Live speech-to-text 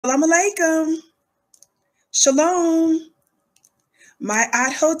Assalamu alaikum. Shalom. My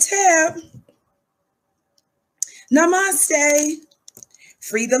Hotep. Namaste.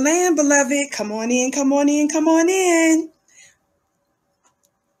 Free the land, beloved. Come on in, come on in, come on in.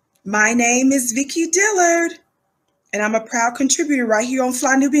 My name is Vicky Dillard, and I'm a proud contributor right here on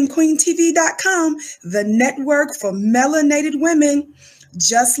FlyNubianQueenTV.com, the network for melanated women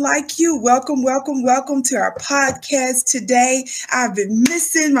just like you. Welcome, welcome, welcome to our podcast today. I've been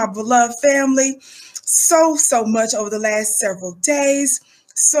missing my beloved family so much over the last several days.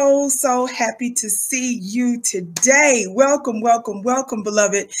 So happy to see you today. Welcome, welcome, welcome,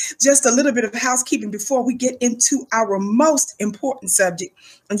 beloved. Just a little bit of housekeeping before we get into our most important subject.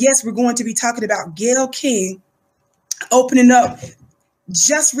 And yes, we're going to be talking about Gayle King opening up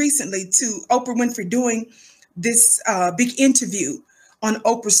just recently to Oprah Winfrey, doing this big interview on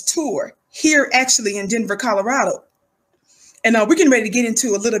Oprah's tour here actually in Denver, Colorado. And we're getting ready to get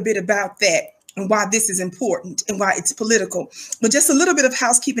into a little bit about that and why this is important and why it's political. But just a little bit of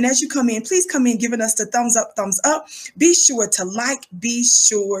housekeeping. As you come in, please come in giving us the thumbs up, thumbs up. Be sure to like, be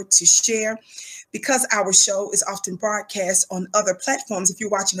sure to share, because our show is often broadcast on other platforms. If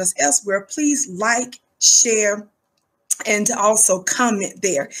you're watching us elsewhere, please like, share, and to also comment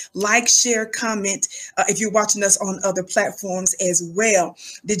there. Like, share, comment if you're watching us on other platforms as well.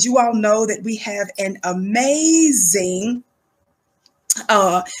 Did you all know that we have an amazing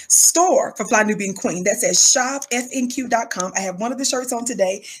store for Fly Nubian Queen that says shopfnq.com. I have one of the shirts on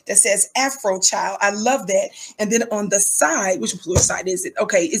today that says Afro Child. I love that. And then on the side, which side is it?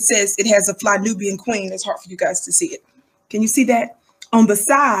 Okay, it says it has a Fly Nubian Queen. It's hard for you guys to see it. Can you see that? On the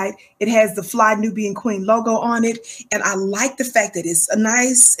side, it has the Fly Nubian Queen logo on it. And I like the fact that it's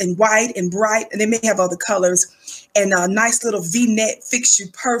nice and white and bright. And they may have other colors. And a nice little V-neck fits you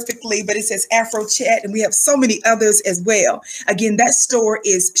perfectly. But it says Afro Chat. And we have so many others as well. Again, that store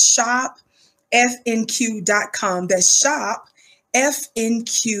is shopfnq.com. That's shopfnq.com.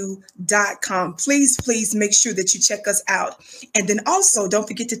 Please make sure that you check us out. And then also don't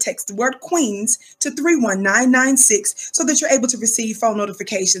forget to text the word Queens to 31996 so that you're able to receive phone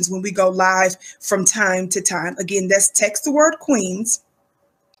notifications when we go live from time to time. Again, that's text the word Queens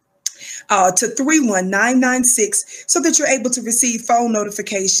to 31996 so that you're able to receive phone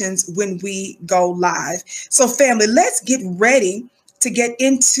notifications when we go live. So family, let's get ready to get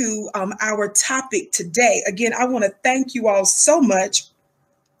into our topic today. Again, I want to thank you all so much.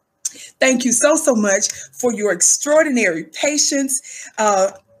 Thank you so much for your extraordinary patience.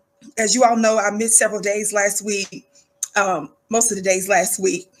 As you all know, I missed several days last week, most of the days last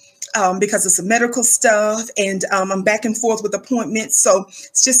week, because of some medical stuff, and I'm back and forth with appointments. So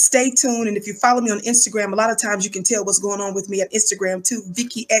just stay tuned. And if you follow me on Instagram, a lot of times you can tell what's going on with me at Instagram too,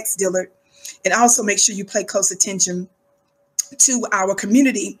 Vicky X Dillard. And also make sure you pay close attention to our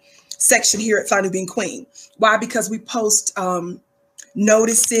community section here at Fly Nubian Queen. Why? Because we post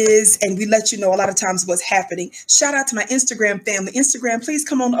notices and we let you know a lot of times what's happening. Shout out to my Instagram family. Instagram, please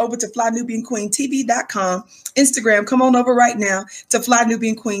come on over to FlyNubianQueenTV.com. Instagram, come on over right now to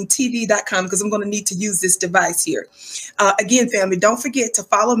FlyNubianQueenTV.com, because I'm going to need to use this device here. Again, family, don't forget to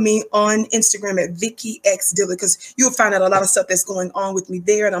follow me on Instagram at Vicky X Dillard, because you'll find out a lot of stuff that's going on with me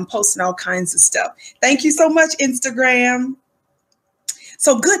there, and I'm posting all kinds of stuff. Thank you so much, Instagram.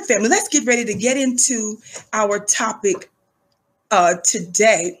 So good, family. Let's get ready to get into our topic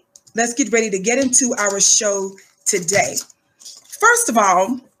today. Let's get ready to get into our show today. First of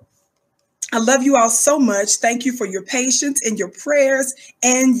all, I love you all so much. Thank you for your patience and your prayers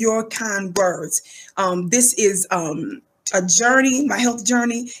and your kind words. This is a journey, my health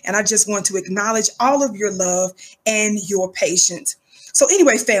journey, and I just want to acknowledge all of your love and your patience. So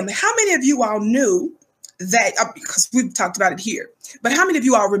anyway, family, how many of you all knew that, because we've talked about it here, but how many of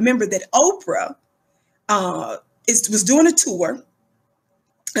you all remember that Oprah was doing a tour,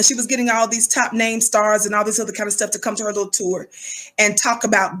 and she was getting all these top name stars and all this other kind of stuff to come to her little tour and talk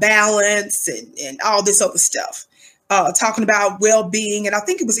about balance and all this other stuff, talking about well-being. And I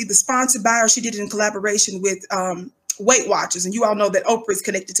think it was either sponsored by or she did it in collaboration with Weight Watchers. And you all know that Oprah is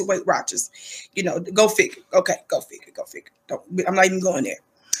connected to Weight Watchers. You know, go figure. Okay, go figure, go figure. I'm not even going there.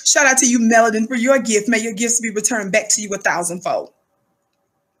 Shout out to you, Melody, for your gift. May your gifts be returned back to you 1,000-fold.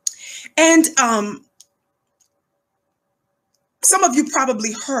 And some of you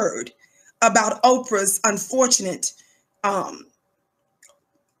probably heard about Oprah's unfortunate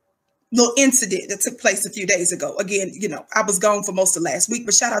little incident that took place a few days ago. Again, you know, I was gone for most of last week,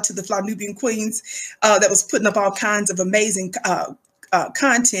 but shout out to the Fly Nubian Queens that was putting up all kinds of amazing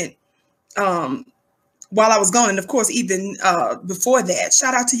content while I was gone. And of course, even before that,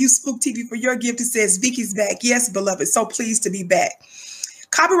 shout out to you, Spook TV, for your gift. It says Vicky's back. Yes, beloved. So pleased to be back.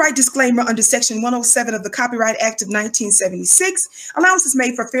 Copyright disclaimer under Section 107 of the Copyright Act of 1976. Allowance is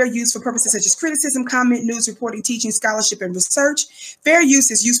made for fair use for purposes such as criticism, comment, news, reporting, teaching, scholarship, and research. Fair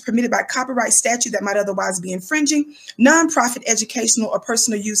use is use permitted by copyright statute that might otherwise be infringing. Non-profit, educational, or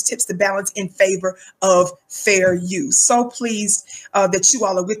personal use tips the balance in favor of fair use. So pleased that you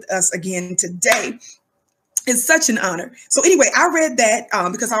all are with us again today. It's such an honor. So anyway, I read that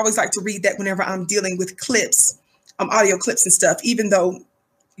because I always like to read that whenever I'm dealing with clips, audio clips and stuff, even though,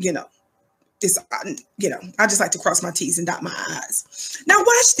 it's, I just like to cross my T's and dot my I's. Now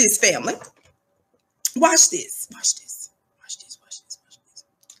watch this, family. Watch this. Watch this. Watch this. Watch this. Watch this.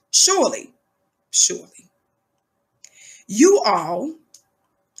 Surely, you all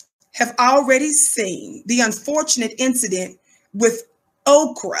have already seen the unfortunate incident with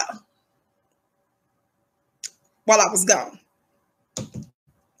Oprah while I was gone.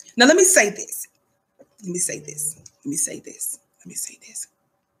 Now, let me say this.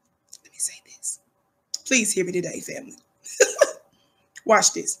 Please hear me today, family.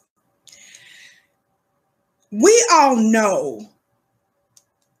 Watch this. We all know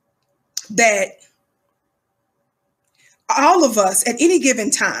that all of us at any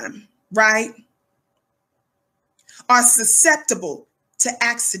given time, right, are susceptible to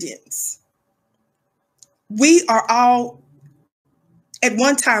accidents. We are all, at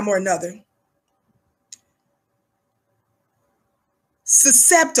one time or another,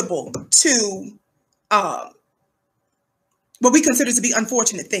 susceptible to what we consider to be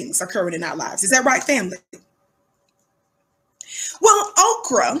unfortunate things occurring in our lives. Is that right, family? Well,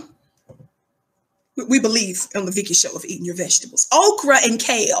 okra, we believe on the Vicky show of eating your vegetables. Okra and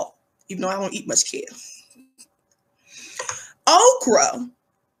kale, even though I don't eat much kale. Okra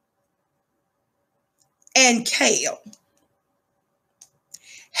and kale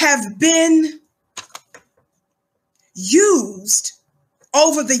have been used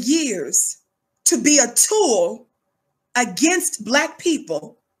over the years to be a tool against Black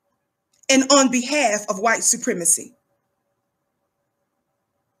people and on behalf of white supremacy.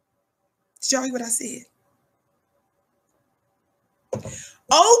 Did y'all hear what I said?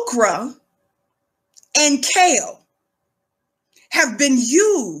 Okra and kale have been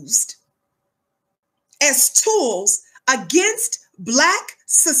used as tools against Black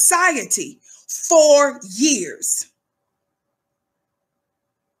society for years.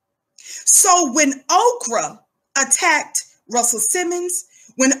 So when Oprah attacked Russell Simmons,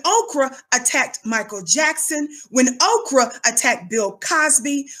 when Oprah attacked Michael Jackson, when Oprah attacked Bill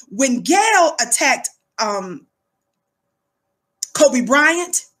Cosby, when Gayle attacked Kobe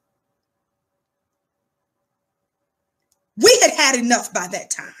Bryant, we had had enough by that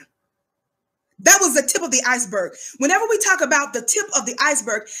time. That was the tip of the iceberg. Whenever we talk about the tip of the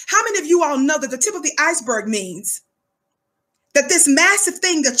iceberg, how many of you all know that the tip of the iceberg means that this massive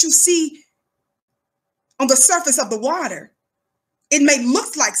thing that you see on the surface of the water, it may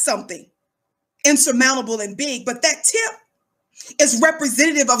look like something insurmountable and big, but that tip is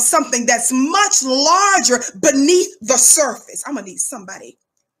representative of something that's much larger beneath the surface. I'm going to need somebody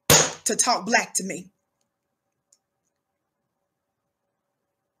to talk Black to me.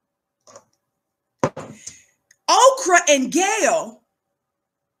 Oprah and Gayle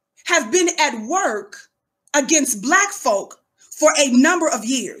have been at work against Black folk for a number of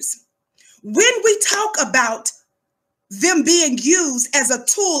years. When we talk about them being used as a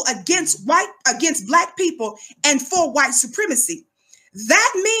tool against Black people and for white supremacy,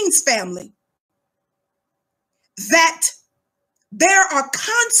 that means, family, that there are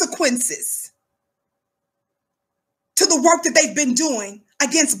consequences to the work that they've been doing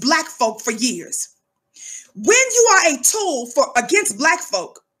against Black folk for years. When you are a tool against Black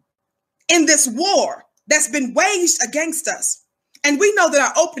folk in this war that's been waged against us, and we know that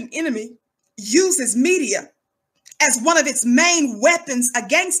our open enemy uses media as one of its main weapons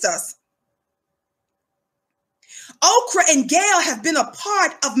against us, Oprah and Gayle have been a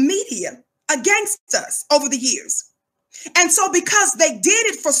part of media against us over the years. And so because they did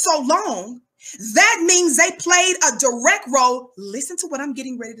it for so long, that means they played a direct role. Listen to what I'm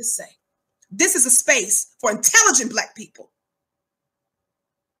getting ready to say. This is a space for intelligent Black people.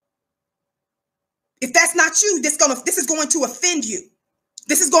 If that's not you, this is going to offend you.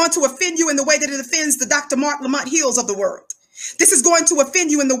 This is going to offend you in the way that it offends the Dr. Mark Lamont Hills of the world. This is going to offend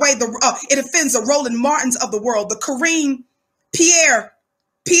you in the way it offends the Roland Martins of the world, the Kareem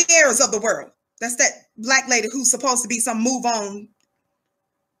Pierres of the world. That's that Black lady who's supposed to be some move on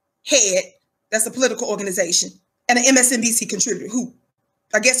head. That's a political organization, and an MSNBC contributor who,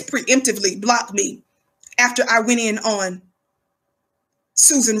 I guess, preemptively blocked me after I went in on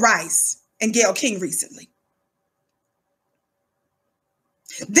Susan Rice and Gayle King recently.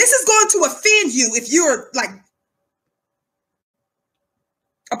 This is going to offend you if you're like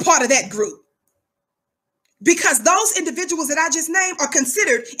a part of that group, because those individuals that I just named are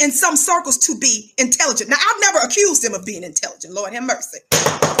considered in some circles to be intelligent. Now, I've never accused them of being intelligent. Lord have mercy.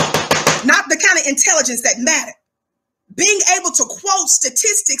 Not the kind of intelligence that matters. Being able to quote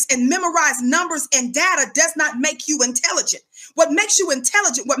statistics and memorize numbers and data does not make you intelligent. What makes you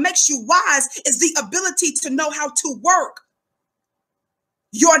intelligent, what makes you wise, is the ability to know how to work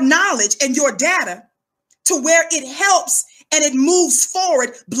your knowledge and your data to where it helps and it moves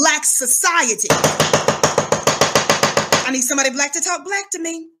forward Black society. I need somebody Black to talk Black to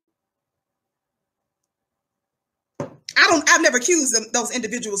me. I've never accused those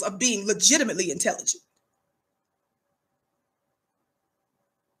individuals of being legitimately intelligent.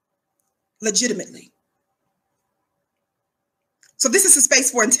 Legitimately. So this is a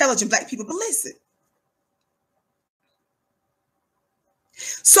space for intelligent Black people, but listen.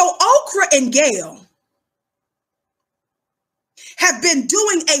 So Oprah and Gayle have been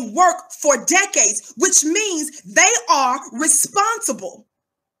doing a work for decades, which means they are responsible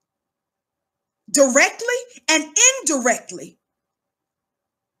directly and indirectly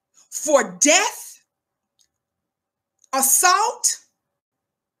for death, assault,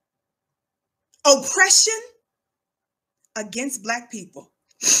 oppression against Black people.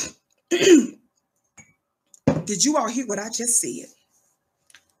 Did you all hear what I just said?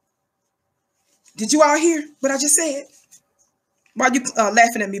 Did you all hear what I just said? Why are you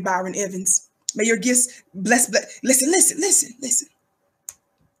laughing at me, Byron Evans? May your gifts bless. Listen.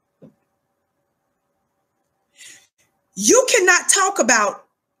 You cannot talk about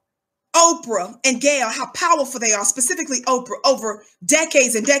Oprah and Gayle, how powerful they are, specifically Oprah, over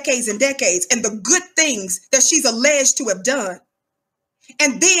decades and decades and decades, and the good things that she's alleged to have done,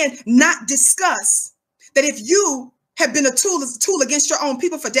 and then not discuss that if you have been a tool against your own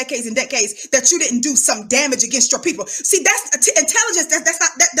people for decades and decades, that you didn't do some damage against your people. See, that's intelligence.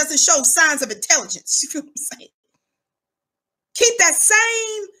 That doesn't show signs of intelligence. You feel what I'm saying? Keep that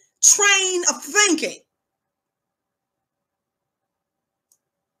same train of thinking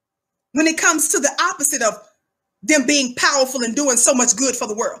when it comes to the opposite of them being powerful and doing so much good for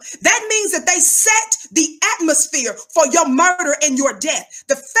the world. That means that they set the atmosphere for your murder and your death.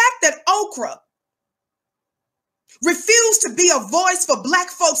 The fact that Oprah refused to be a voice for Black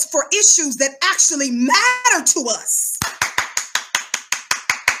folks for issues that actually matter to us.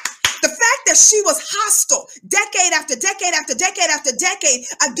 The fact that she was hostile decade after decade after decade after decade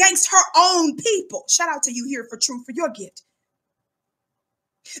against her own people. Shout out to you here for Truth for Your Gift.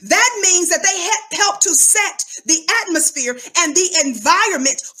 That means that they helped to set the atmosphere and the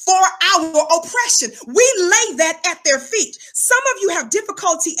environment for our oppression. We lay that at their feet. Some of you have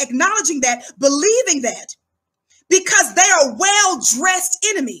difficulty acknowledging that, believing that, because they are well-dressed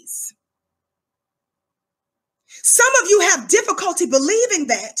enemies. Some of you have difficulty believing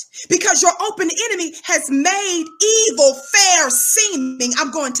that because your open enemy has made evil fair seeming.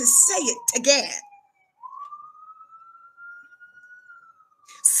 I'm going to say it again.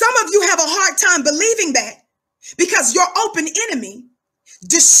 Some of you have a hard time believing that because your open enemy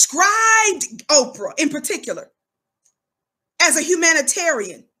described Oprah in particular as a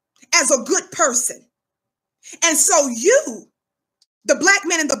humanitarian, as a good person. And so you, the Black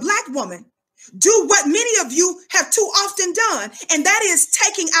man and the Black woman, do what many of you have too often done, and that is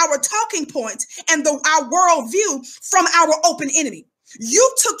taking our talking points and our worldview from our open enemy.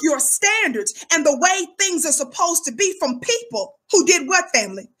 You took your standards and the way things are supposed to be from people who did what,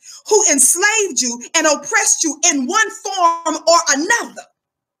 family? Who enslaved you and oppressed you in one form or another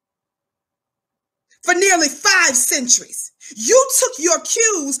for nearly 5 centuries. You took your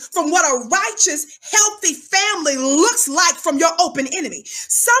cues from what a righteous, healthy family looks like from your open enemy.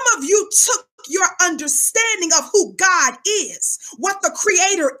 Some of you took your understanding of who God is, what the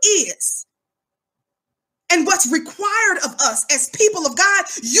Creator is, and what's required of us as people of God.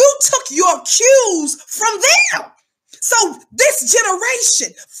 You took your cues from them. So this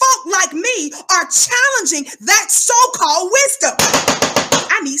generation, folk like me, are challenging that so-called wisdom.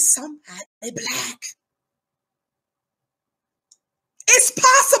 I need somebody Black. It's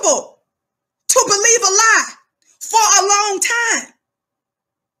possible to believe a lie for a long time.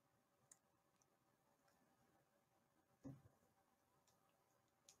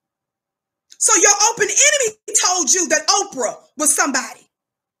 So your open enemy told you that Oprah was somebody.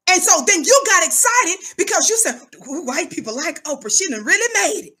 And so then you got excited because you said, white people like Oprah. She done really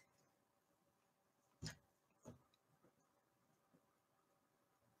made it.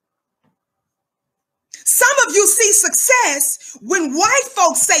 Some of you see success when white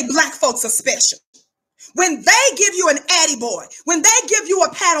folks say Black folks are special. When they give you an Addy boy, when they give you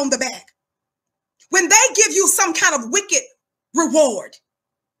a pat on the back, when they give you some kind of wicked reward,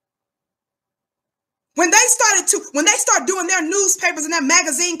 when they start doing their newspapers and their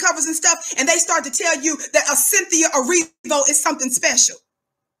magazine covers and stuff, and they start to tell you that a Cynthia Erivo is something special,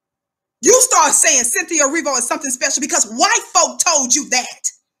 you start saying Cynthia Erivo is something special because white folk told you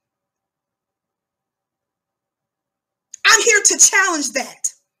that. I'm here to challenge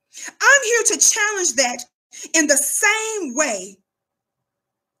that. I'm here to challenge that in the same way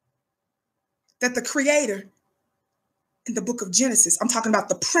that the Creator in the book of Genesis, I'm talking about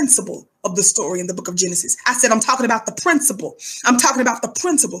the principle of the story in the book of Genesis. I said, I'm talking about the principle. I'm talking about the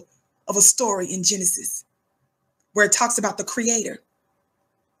principle of a story in Genesis where it talks about the Creator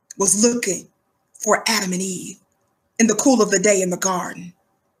was looking for Adam and Eve in the cool of the day in the garden.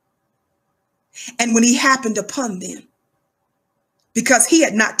 And when he happened upon them, because he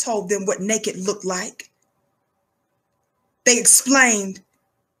had not told them what naked looked like, they explained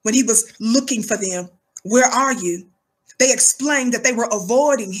when he was looking for them, where are you? They explained that they were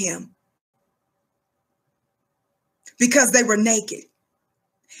avoiding him because they were naked.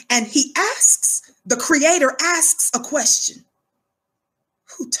 And the Creator asks a question.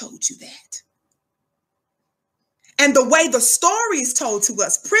 Who told you that? And the way the story is told to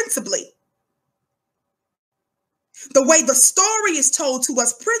us, principally, the way the story is told to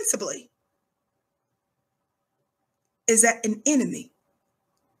us principally is that an enemy,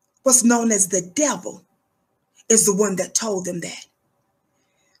 what's known as the devil, is the one that told them that.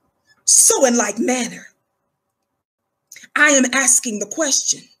 So in like manner, I am asking the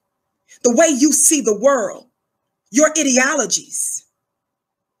question, the way you see the world, your ideologies,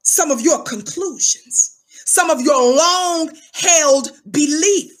 some of your conclusions, some of your long-held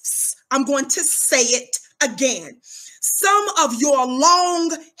beliefs, I'm going to say it again. Some of your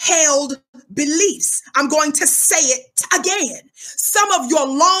long-held beliefs, I'm going to say it again. Some of your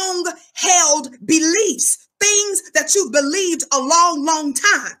long-held beliefs, things that you've believed a long, long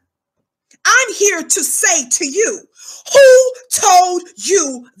time. I'm here to say to you, who told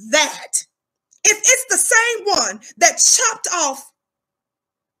you that? If it's the same one that chopped off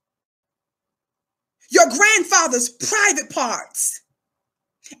your grandfather's private parts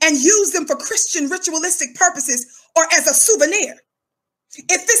and used them for Christian ritualistic purposes or as a souvenir,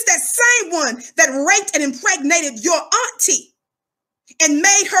 if it's that same one that raped and impregnated your auntie and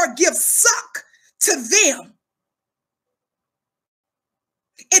made her give suck to them,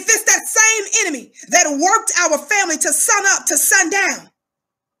 if it's that same enemy that worked our family to sun up to sundown,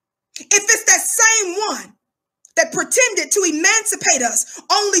 if it's that same one that pretended to emancipate us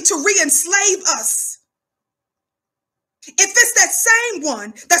only to re-enslave us, if it's that same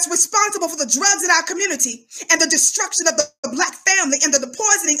one that's responsible for the drugs in our community and the destruction of the Black family and the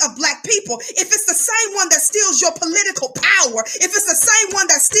poisoning of Black people, if it's the same one that steals your political power, if it's the same one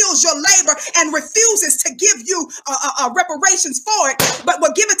that steals your labor and refuses to give you reparations for it, but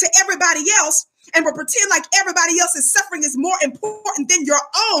will give it to everybody else and will pretend like everybody else's suffering is more important than your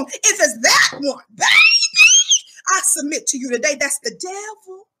own, if it's that one, baby, I submit to you today, that's the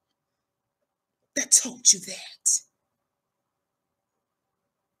devil that told you that.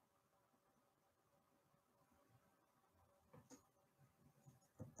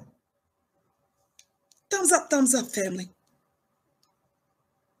 Thumbs up, family.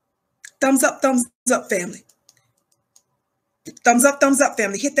 Thumbs up, family. Thumbs up,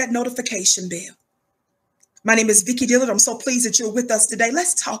 family. Hit that notification bell. My name is Vicki Dillard. I'm so pleased that you're with us today.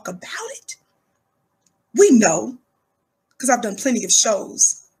 Let's talk about it. We know, because I've done plenty of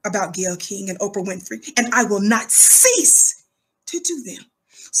shows about Gayle King and Oprah Winfrey, and I will not cease to do them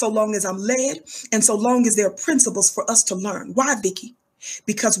so long as I'm led and so long as there are principles for us to learn. Why, Vicki?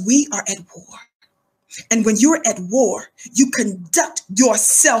 Because we are at war. And when you're at war, you conduct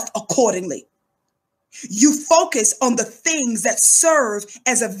yourself accordingly. You focus on the things that serve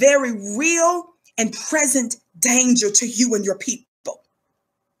as a very real and present danger to you and your people.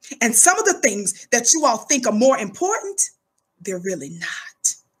 And some of the things that you all think are more important, they're really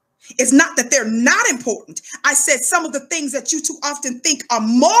not. It's not that they're not important. I said some of the things that you too often think are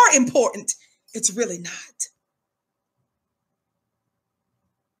more important, it's really not.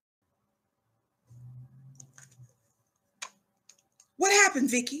 What happened,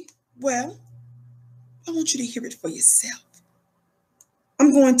 Vicki? Well, I want you to hear it for yourself.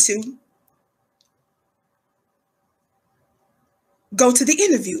 I'm going to go to the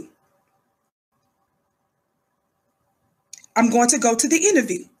interview. I'm going to go to the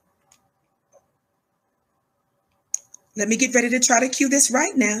interview. Let me get ready to try to cue this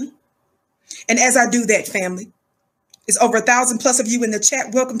right now. And as I do that, family, It's over 1,000 plus of you in the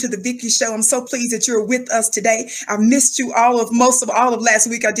chat. Welcome to the Vicky Show. I'm so pleased that you're with us today. I missed you most of last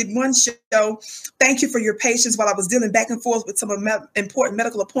week. I did one show. Thank you for your patience while I was dealing back and forth with some important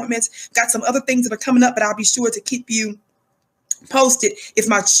medical appointments. Got some other things that are coming up, but I'll be sure to keep you posted if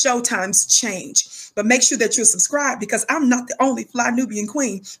my show times change. But make sure that you're subscribed, because I'm not the only Fly Nubian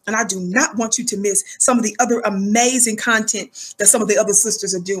Queen, and I do not want you to miss some of the other amazing content that some of the other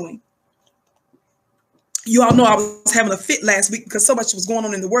sisters are doing. You all know I was having a fit last week because so much was going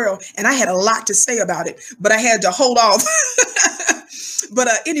on in the world, and I had a lot to say about it, but I had to hold off. But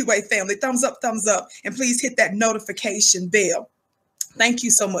anyway, family, thumbs up, and please hit that notification bell. Thank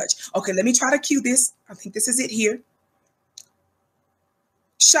you so much. Okay, let me try to cue this. I think this is it here.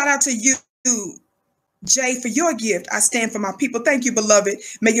 Shout out to you, Jay, for your gift. I stand for my people. Thank you, beloved.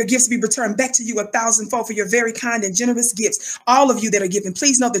 May your gifts be returned back to you 1,000-fold for your very kind and generous gifts. All of you that are giving,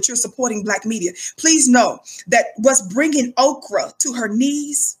 please know that you're supporting Black media. Please know that what's bringing Oprah to her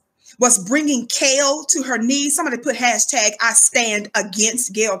knees, what's bringing Gayle to her knees. Somebody put hashtag I stand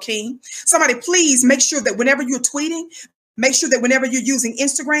against Gayle King. Somebody please make sure that whenever you're tweeting, make sure that whenever you're using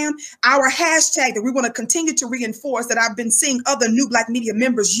Instagram, our hashtag that we want to continue to reinforce, that I've been seeing other new Black media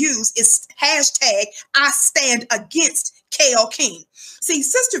members use, is hashtag I stand against Gayle King. See,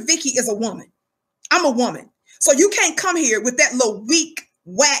 Sister Vicky is a woman. I'm a woman. So you can't come here with that little weak,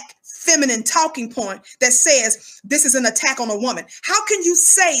 whack, feminine talking point that says this is an attack on a woman. How can you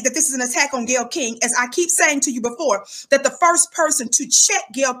say that this is an attack on Gayle King, as I keep saying to you before, that the first person to check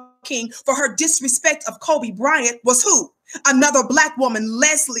Gayle King for her disrespect of Kobe Bryant was who? Another Black woman,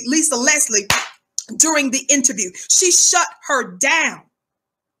 Lisa Leslie, during the interview. She shut her down.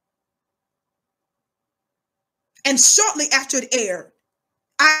 And shortly after it aired,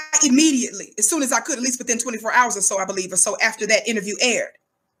 I immediately, as soon as I could, at least within 24 hours or so, I believe, or so after that interview aired,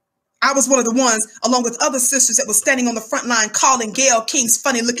 I was one of the ones, along with other sisters, that was standing on the front line calling Gayle King's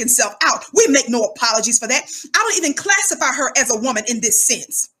funny looking self out. We make no apologies for that. I don't even classify her as a woman in this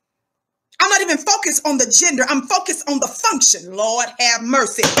sense. I'm not even focused on the gender. I'm focused on the function. Lord have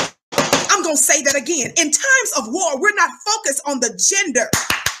mercy. I'm going to say that again. In times of war, we're not focused on the gender.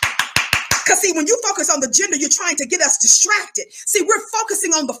 Because see, when you focus on the gender, you're trying to get us distracted. See, we're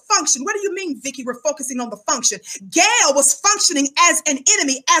focusing on the function. What do you mean, Vicky? We're focusing on the function. Gayle was functioning as an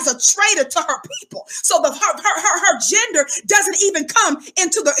enemy, as a traitor to her people. So her gender doesn't even come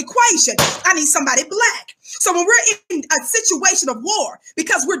into the equation. I need somebody Black. So when we're in a situation of war,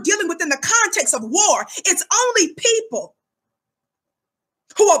 because we're dealing within the context of war, it's only people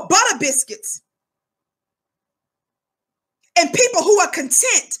who are butter biscuits and people who are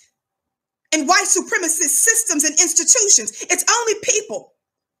content in white supremacist systems and institutions. It's only people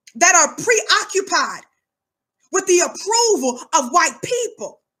that are preoccupied with the approval of white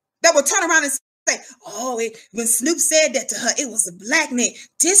people that will turn around and say, oh, when Snoop said that to her, it was a Black man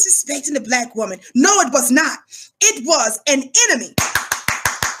disrespecting the Black woman. No, it was not. It was an enemy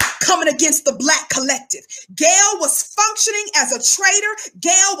coming against the Black collective. Gayle was functioning as a traitor.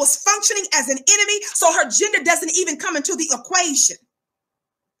 Gayle was functioning as an enemy. So her gender doesn't even come into the equation.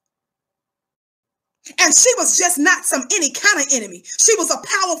 And she was just not any kind of enemy. She was a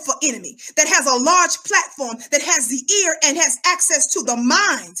powerful enemy that has a large platform, that has the ear and has access to the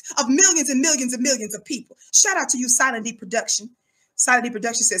minds of millions and millions and millions of people. Shout out to you, Silent D Production. Silent D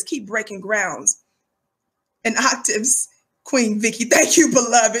Production says, keep breaking grounds and octaves, Queen Vicky. Thank you,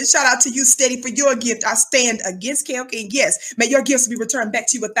 beloved. Shout out to you, Steady, for your gift. I stand against Gayle King. Yes, may your gifts be returned back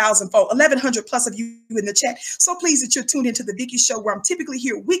to you 1,000-fold. 1,100 plus of you in the chat. So pleased that you're tuned into the Vicky Show, where I'm typically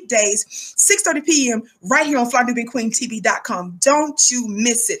here weekdays, 6:30 p.m. right here on FlyNubianQueenTV.com. Don't you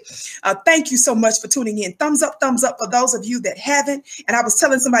miss it. Thank you so much for tuning in. Thumbs up for those of you that haven't. And I was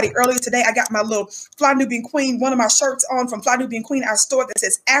telling somebody earlier today, I got my little Fly Nubian Queen, one of my shirts on from Fly Nubian Queen, our store, that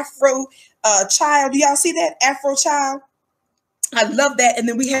says Afro Child. Do y'all see that? Afro Child. I love that. And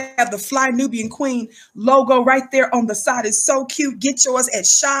then we have the Fly Nubian Queen logo right there on the side. It's so cute. Get yours at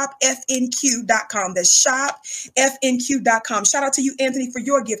shopfnq.com. That's shopfnq.com. Shout out to you, Anthony, for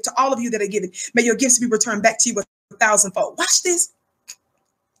your gift. To all of you that are giving, may your gifts be returned back to you 1,000-fold. Watch this.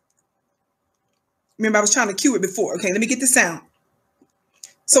 Remember, I was trying to cue it before. Okay, let me get the sound.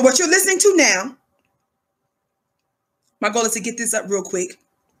 So what you're listening to now, my goal is to get this up real quick,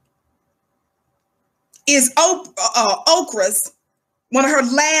 is Oprah's, one of her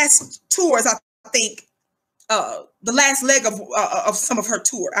last tours, I think, the last leg of some of her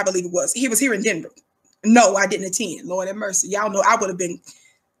tour, I believe it was. He was here in Denver. No, I didn't attend. Lord have mercy. Y'all know I would have been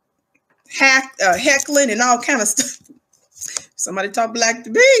heckling and all kind of stuff. Somebody talk Black to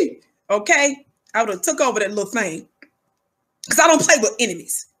me, okay? I would have took over that little thing, because I don't play with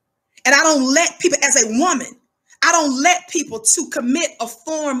enemies. And I don't let people, as a woman, I don't let people to commit a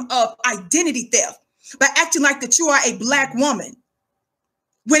form of identity theft by acting like that you are a Black woman,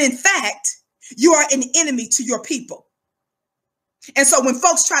 when in fact, you are an enemy to your people. And so when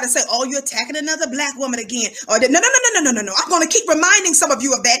folks try to say, oh, you're attacking another Black woman again, or no. I'm going to keep reminding some of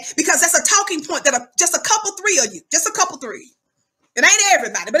you of that, because that's a talking point that just a couple, three of you, just a couple, three. It ain't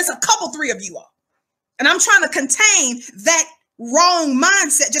everybody, but it's a couple, three of you all. And I'm trying to contain that wrong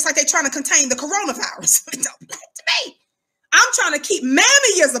mindset, just like they're trying to contain the coronavirus. Don't play to me. I'm trying to keep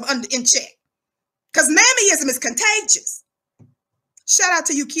mammyism in check, because mammyism is contagious. Shout out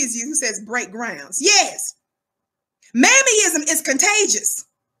to you, Kizzy, who says break grounds. Yes. Mammyism is contagious.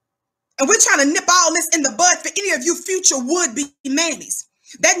 And we're trying to nip all this in the bud for any of you future would-be mammies.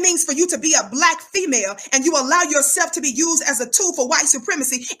 That means for you to be a Black female and you allow yourself to be used as a tool for white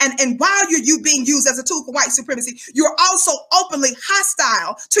supremacy. And while you're being used as a tool for white supremacy, you're also openly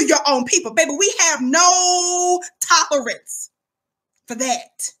hostile to your own people. Baby, we have no tolerance for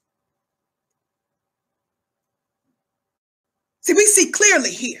that. See, we see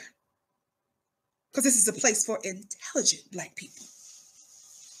clearly here, because this is a place for intelligent Black people.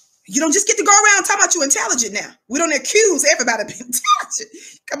 You don't just get to go around talking about you intelligent now. We don't accuse everybody of being intelligent.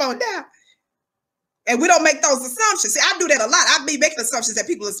 Come on now. And we don't make those assumptions. See, I do that a lot. I be making assumptions that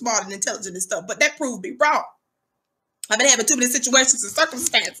people are smart and intelligent and stuff, but that proved me wrong. I've been having too many situations and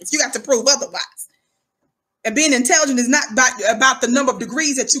circumstances. You got to prove otherwise. And being intelligent is not about the number of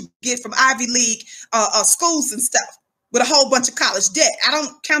degrees that you get from Ivy League schools and stuff with a whole bunch of college debt. I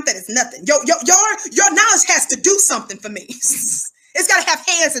don't count that as nothing. Your knowledge has to do something for me. It's got to have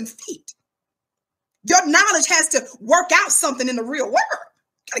hands and feet. Your knowledge has to work out something in the real world.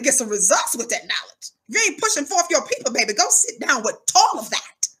 Got to get some results with that knowledge. If you ain't pushing forth your people, baby, go sit down with all of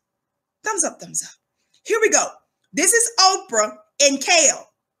that. Thumbs up, thumbs up. Here we go. This is Oprah and Gayle.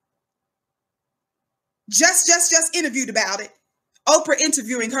 Just interviewed about it. Oprah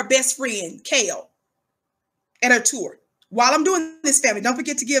interviewing her best friend, Gayle, at her tour. While I'm doing this, family, don't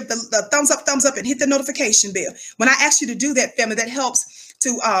forget to give the thumbs up, and hit the notification bell. When I ask you to do that, family, that helps to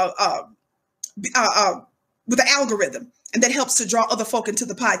with the algorithm, and that helps to draw other folk into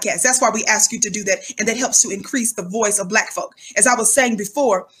the podcast. That's why we ask you to do that, and that helps to increase the voice of Black folk. As I was saying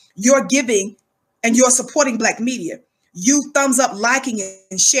before, you're giving and you're supporting Black media. You thumbs up, liking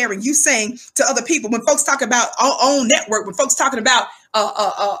and sharing. You saying to other people, when folks talk about our own network, when folks talking about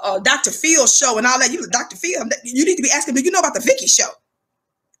Dr. Phil's show and all that, you Dr. Phil, you need to be asking, do you know about the Vicky show?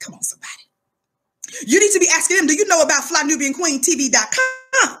 Come on, somebody. You need to be asking them, do you know about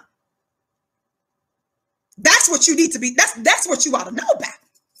FlyNubianQueenTV.com? That's what you need to be. That's what you ought to know about.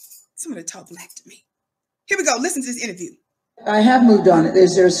 Somebody talk Black to me. Here we go. Listen to this interview. I have moved on.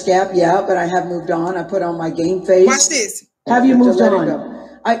 Is there a scab? Yeah, but I have moved on. I put on my game face. Watch this. Have you moved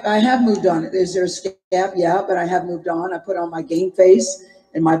on? I have moved on. Is there a scab? Yeah, but I have moved on. I put on my game face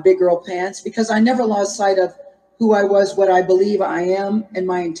and my big girl pants because I never lost sight of who I was, what I believe I am, and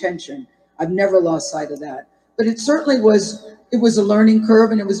my intention. I've never lost sight of that. But it certainly was, it was a learning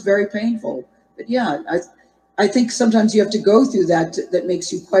curve and it was very painful. But yeah, I think sometimes you have to go through that that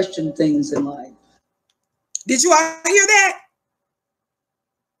makes you question things in life. Did you all hear that?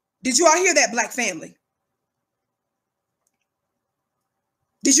 Did you all hear that, Black family?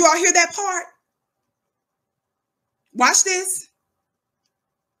 Did you all hear that part? Watch this.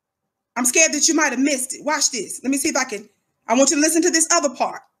 I'm scared that you might have missed it. Watch this. Let me see if I can. I want you to listen to this other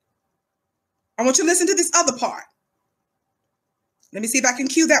part. I want you to listen to this other part. Let me see if I can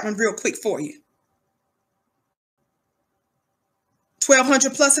cue that one real quick for you.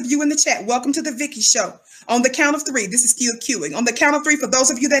 1,200 plus of you in the chat. Welcome to the Vicky Show. On the count of three, this is still queuing. On the count of three, for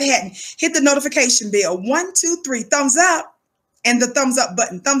those of you that hadn't, hit the notification bell. 1, 2, 3, thumbs up, and the thumbs up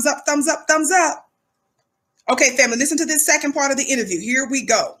button. Thumbs up, thumbs up, thumbs up. Okay, family, listen to this second part of the interview. Here we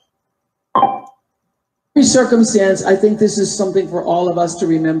go. Every circumstance, I think this is something for all of us to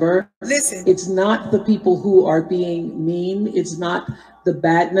remember. Listen. It's not the people who are being mean. It's not the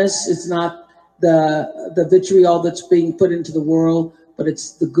badness. It's not the vitriol that's being put into the world, but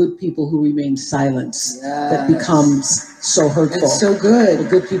it's the good people who remain silent that becomes so hurtful. It's so good. The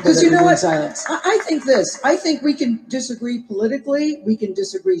good people that remain silent. I think this. I think we can disagree politically. We can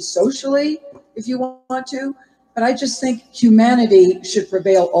disagree socially if you want to, but I just think humanity should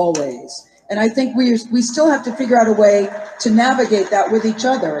prevail always. And I think we still have to figure out a way to navigate that with each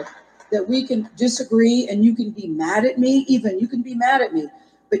other, that we can disagree and you can be mad at me, even you can be mad at me,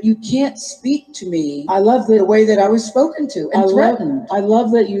 but you can't speak to me. I love the way that I was spoken to and threatened. I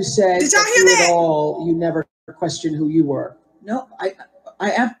love that you said Did y'all hear that? All, you never questioned who you were. No, I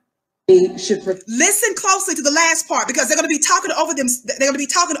They should listen closely to the last part, because they're going to be talking over them. They're going to be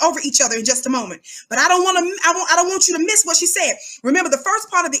talking over each other in just a moment. But I don't want you to miss what she said. Remember the first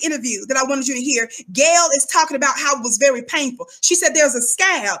part of the interview that I wanted you to hear. Gayle is talking about how it was very painful. She said there's a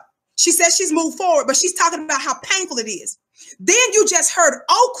scab. She says she's moved forward, but she's talking about how painful it is. Then you just heard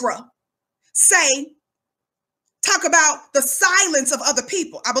Oprah talk about the silence of other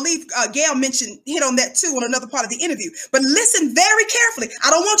people. I believe Gayle hit on that too on another part of the interview. But listen very carefully.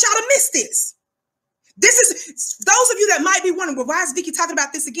 I don't want y'all to miss this. This is, those of you that might be wondering, well, why is Vicky talking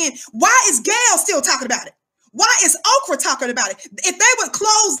about this again? Why is Gayle still talking about it? Why is Oprah talking about it? If they would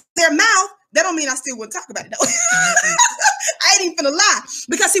close their mouth, that don't mean I still wouldn't talk about it, though. I ain't even gonna lie.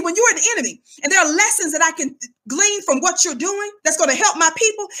 Because see, when you're an enemy, and there are lessons that I can glean from what you're doing that's going to help my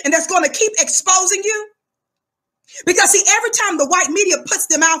people, and that's going to keep exposing you. Because see, every time the white media puts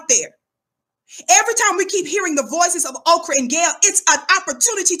them out there, every time we keep hearing the voices of Oprah and Gayle, it's an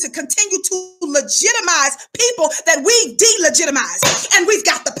opportunity to continue to legitimize people that we delegitimize. And we've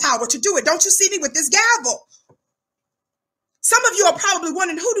got the power to do it. Don't you see me with this gavel? Some of you are probably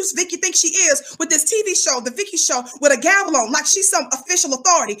wondering, who does Vicky think she is with this TV show, The Vicky Show, with a gavel on, like she's some official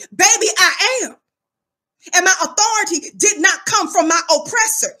authority? Baby, I am. And my authority did not come from my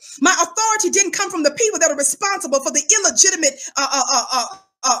oppressor. My authority didn't come from the people that are responsible for the illegitimate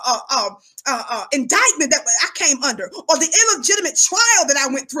indictment that I came under, or the illegitimate trial that I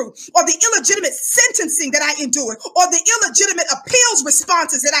went through, or the illegitimate sentencing that I endured, or the illegitimate appeals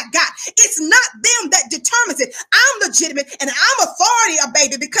responses that I got. It's not them that determines it. I'm legitimate and I'm authority,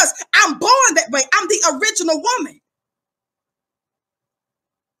 baby, because I'm born that way. I'm the original woman.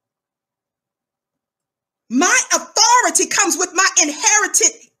 My authority comes with my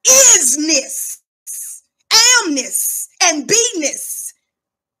inherited isness, amness, and beingness.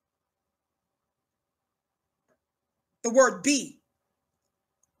 The word be,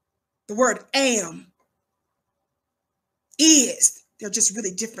 the word am, is, they're just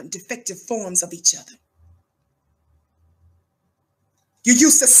really different defective forms of each other. You're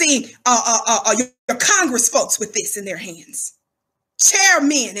used to seeing your Congress folks with this in their hands.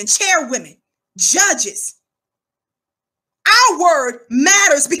 Chairmen and chairwomen, judges. Our word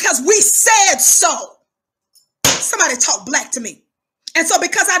matters because we said so. Somebody talk black to me. And so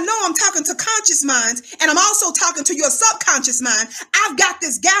because I know I'm talking to conscious minds, and I'm also talking to your subconscious mind, I've got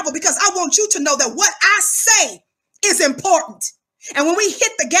this gavel because I want you to know that what I say is important. And when we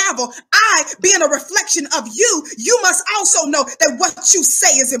hit the gavel, I, being a reflection of you, you must also know that what you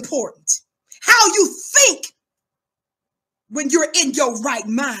say is important. How you think when you're in your right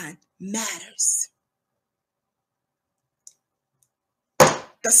mind matters.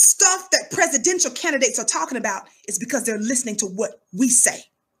 The stuff that presidential candidates are talking about is because they're listening to what we say.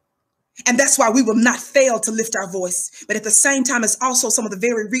 And that's why we will not fail to lift our voice. But at the same time, it's also some of the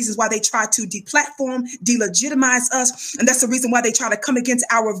very reasons why they try to deplatform, delegitimize us. And that's the reason why they try to come against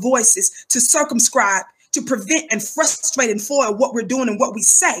our voices, to circumscribe, to prevent and frustrate and foil what we're doing and what we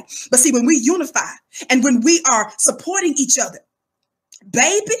say. But see, when we unify and when we are supporting each other,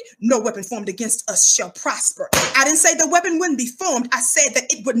 baby, no weapon formed against us shall prosper. I didn't say the weapon wouldn't be formed. I said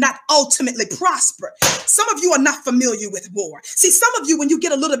that it would not ultimately prosper. Some of you are not familiar with war. See, some of you, when you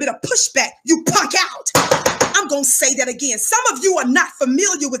get a little bit of pushback, you punk out. I'm going to say that again. Some of you are not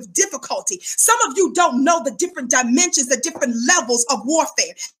familiar with difficulty. Some of you don't know the different dimensions, the different levels of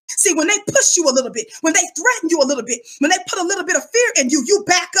warfare. See, when they push you a little bit, when they threaten you a little bit, when they put a little bit of fear in you, you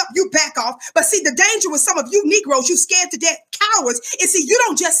back up, you back off. But see, the danger with some of you Negroes, you scared to death cowards, is see, you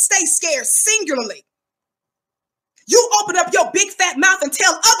don't just stay scared singularly. You open up your big fat mouth and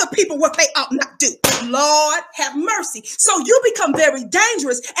tell other people what they ought not do. Lord have mercy. So you become very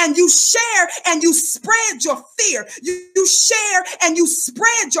dangerous, and you share and you spread your fear. You share and you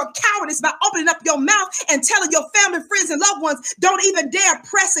spread your cowardice by opening up your mouth and telling your family, friends, and loved ones, don't even dare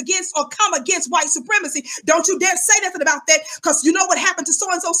press against or come against white supremacy. Don't you dare say nothing about that, because you know what happened to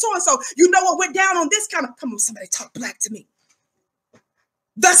so-and-so, so-and-so. You know what went down on this kind of, come on, somebody talk black to me.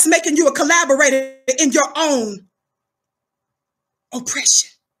 Thus making you a collaborator in your own oppression.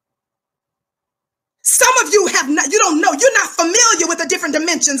 Some of you have not, you don't know, you're not familiar with the different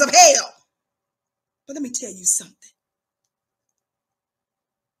dimensions of hell. But let me tell you something.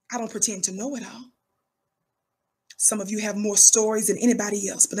 I don't pretend to know it all. Some of you have more stories than anybody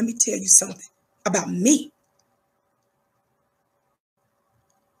else, but let me tell you something about me.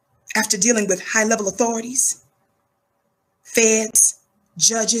 After dealing with high-level authorities, feds,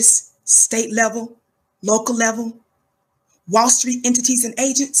 judges, state level, local level, Wall Street entities and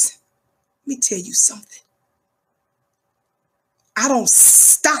agents, let me tell you something. I don't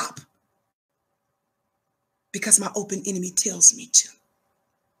stop because my open enemy tells me to.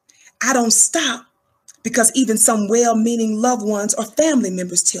 I don't stop because even some well-meaning loved ones or family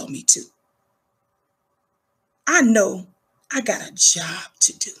members tell me to. I know I got a job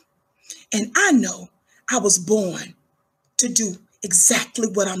to do. And I know I was born to do exactly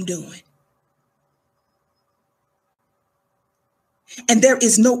what I'm doing. And there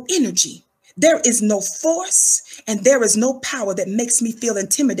is no energy, there is no force, and there is no power that makes me feel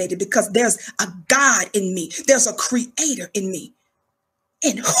intimidated because there's a God in me. There's a creator in me.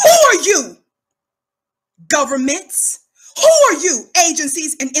 And who are you, governments? Who are you,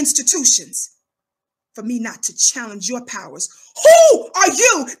 agencies and institutions, for me not to challenge your powers? Who are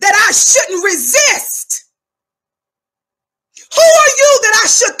you that I shouldn't resist? Who are you that I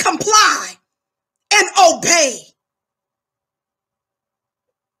should comply and obey?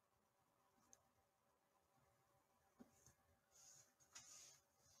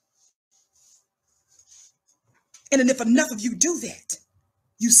 And if enough of you do that,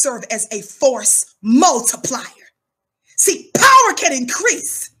 you serve as a force multiplier. See, power can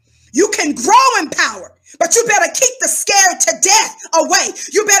increase. You can grow in power, but you better keep the scared to death away.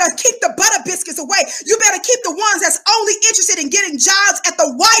 You better keep the butter biscuits away. You better keep the ones that's only interested in getting jobs at the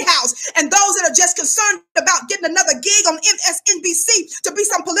White House and those that are just concerned about getting another gig on MSNBC to be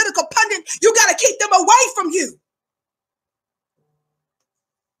some political pundit. You got to keep them away from you.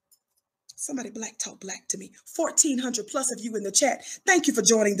 Somebody black talk black to me. 1,400 plus of you in the chat. Thank you for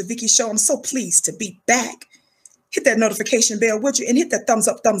joining the Vicky Show. I'm so pleased to be back. Hit that notification bell, would you? And hit that thumbs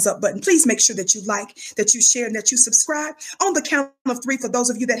up button. Please make sure that you like, that you share, and that you subscribe. On the count of 3, for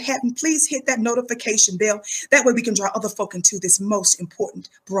those of you that haven't, please hit that notification bell. That way we can draw other folk into this most important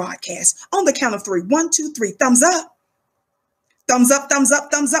broadcast. On the count of 3, 1, 2, 3, thumbs up. Thumbs up, thumbs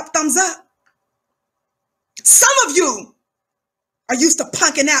up, thumbs up, thumbs up. Some of you are used to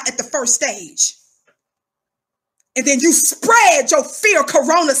punking out at the first stage. And then you spread your fear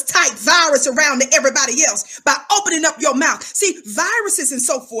coronas type virus around to everybody else by opening up your mouth. See, viruses and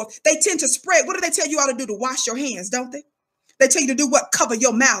so forth, they tend to spread. What do they tell you all to do? To wash your hands, don't they? They tell you to do what? Cover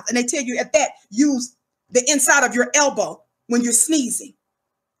your mouth. And they tell you at that, use the inside of your elbow when you're sneezing.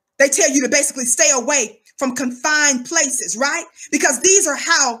 They tell you to basically stay away from confined places, right? Because these are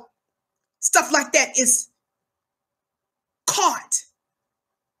how stuff like that is caught.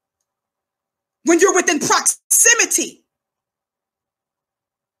 When you're within proximity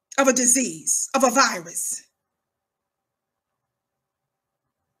of a disease, of a virus.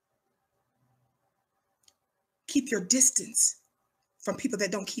 Keep your distance from people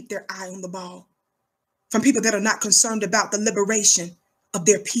that don't keep their eye on the ball, from people that are not concerned about the liberation of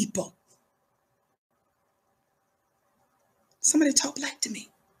their people. Somebody talk black to me.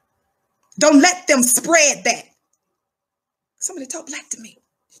 Don't let them spread that. Somebody talk black to me.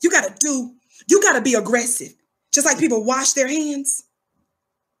 You got to be aggressive. Just like people wash their hands.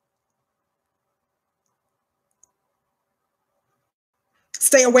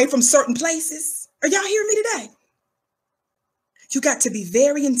 Stay away from certain places. Are y'all hearing me today? You got to be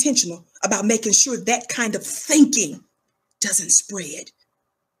very intentional about making sure that kind of thinking doesn't spread.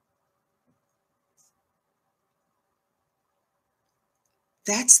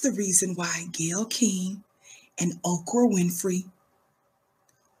 That's the reason why Gayle King and Oprah Winfrey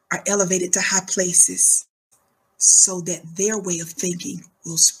are elevated to high places so that their way of thinking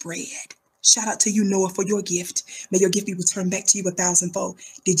will spread. Shout out to you, Noah, for your gift. May your gift be returned back to you 1,000-fold.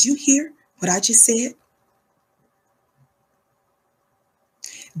 Did you hear what I just said?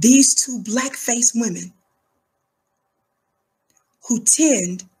 These two black-faced women who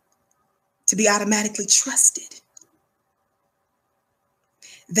tend to be automatically trusted,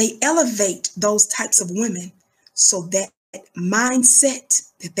 they elevate those types of women so that mindset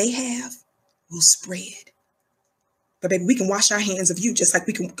that they have will spread. But baby, we can wash our hands of you just like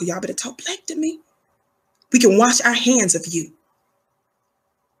we can. Y'all better talk black to me. We can wash our hands of you.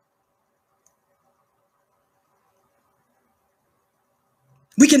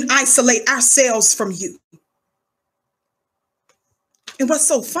 We can isolate ourselves from you. And what's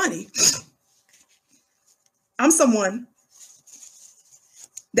so funny, I'm someone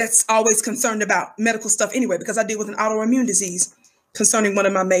that's always concerned about medical stuff anyway, because I deal with an autoimmune disease concerning one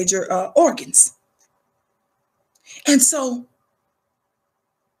of my major organs. And so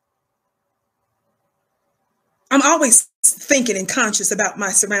I'm always thinking and conscious about my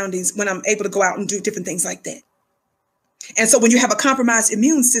surroundings when I'm able to go out and do different things like that. And so when you have a compromised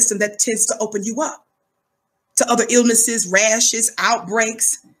immune system, that tends to open you up to other illnesses, rashes,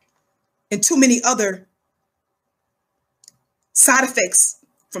 outbreaks, and too many other side effects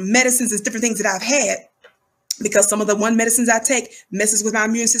from medicines and different things that I've had, because some of the medicines I take messes with my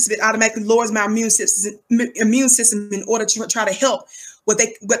immune system. It automatically lowers my immune system in order to try to help what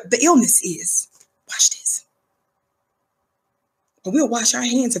the illness is. Watch this. But we'll wash our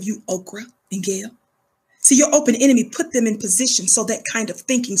hands of you, Oprah and Gayle. See, your open enemy put them in position so that kind of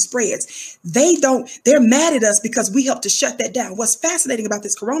thinking spreads. They're mad at us because we helped to shut that down. What's fascinating about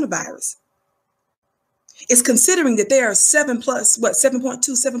this coronavirus is considering that there are 7.2,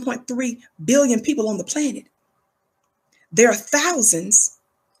 7.3 billion people on the planet. There are thousands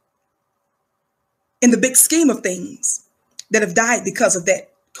in the big scheme of things that have died because of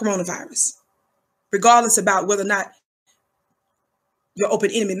that coronavirus, regardless about whether or not your open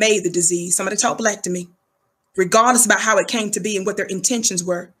enemy made the disease. Somebody talk black to me. Regardless about how it came to be and what their intentions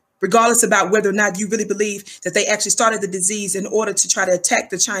were, regardless about whether or not you really believe that they actually started the disease in order to try to attack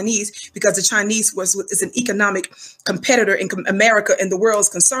the Chinese, because the Chinese is an economic competitor in America and the world is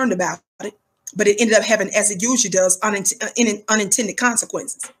concerned about it. But it ended up having, as it usually does, unintended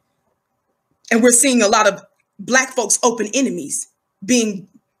consequences. And we're seeing a lot of Black folks' open enemies being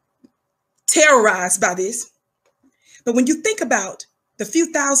terrorized by this. But when you think about the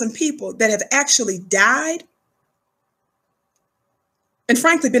few thousand people that have actually died and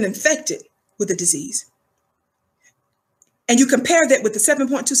frankly been infected with the disease, and you compare that with the 7.2,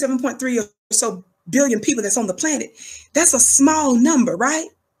 7.3 or so billion people that's on the planet, that's a small number, right?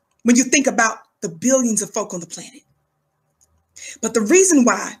 When you think about the billions of folk on the planet. But the reason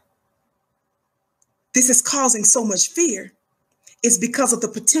why this is causing so much fear is because of the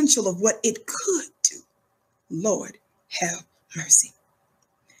potential of what it could do. Lord, have mercy.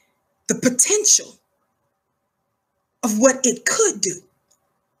 The potential of what it could do.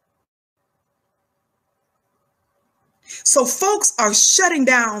 So folks are shutting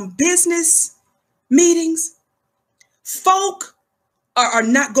down business meetings. Folk are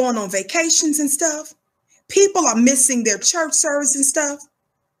not going on vacations and stuff. People are missing their church service and stuff.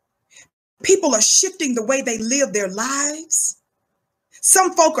 People are shifting the way they live their lives.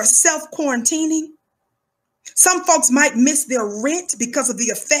 Some folk are self-quarantining. Some folks might miss their rent because of the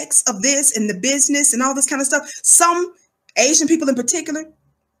effects of this and the business and all this kind of stuff. Some Asian people in particular,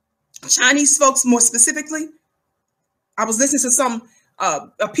 Chinese folks more specifically. I was listening to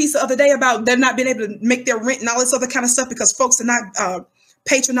a piece the other day about they're not being able to make their rent and all this other kind of stuff because folks are not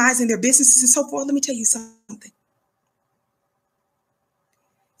patronizing their businesses and so forth. Let me tell you something.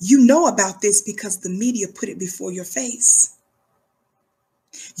 You know about this because the media put it before your face.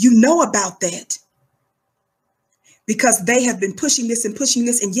 You know about that because they have been pushing this and pushing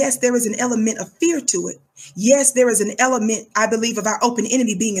this. And yes, there is an element of fear to it. Yes, there is an element, I believe, of our open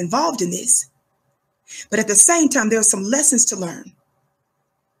enemy being involved in this. But at the same time, there are some lessons to learn.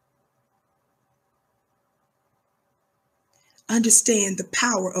 Understand the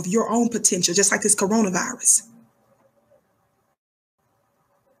power of your own potential, just like this coronavirus.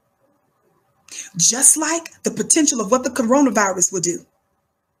 Just like the potential of what the coronavirus will do.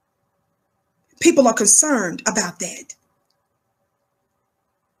 People are concerned about that.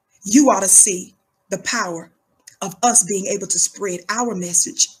 You ought to see the power of us being able to spread our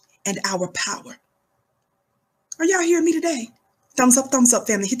message and our power. Are y'all hearing me today? Thumbs up,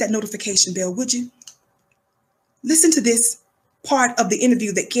 family. Hit that notification bell, would you? Listen to this part of the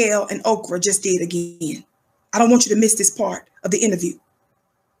interview that Gayle and Oprah just did again. I don't want you to miss this part of the interview.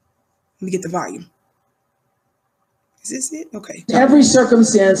 Let me get the volume. Is this it? Okay. Every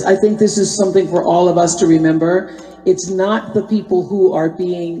circumstance, I think this is something for all of us to remember. It's not the people who are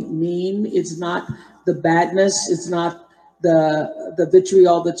being mean. It's not the badness. It's not the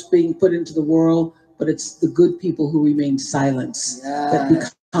vitriol that's being put into the world, but it's the good people who remain silent that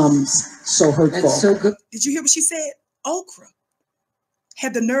becomes so hurtful. That's so good. Did you hear what she said? Oprah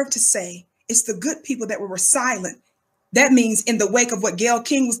had the nerve to say it's the good people that were silent. That means in the wake of what Gayle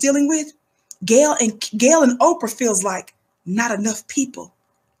King was dealing with, Gayle and Oprah feels like not enough people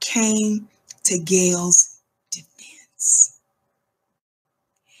came to Gayle's defense.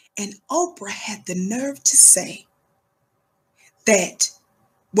 And Oprah had the nerve to say that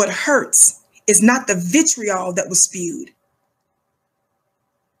what hurts is not the vitriol that was spewed.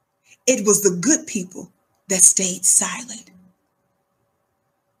 It was the good people that stayed silent.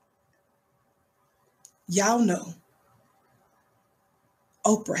 Y'all know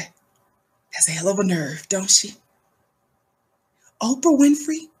Oprah has a hell of a nerve, don't she? Oprah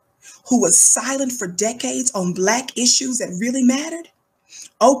Winfrey, who was silent for decades on Black issues that really mattered.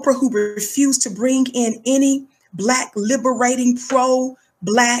 Oprah, who refused to bring in any Black liberating,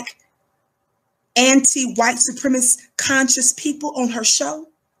 pro-Black, anti-white supremacist conscious people on her show.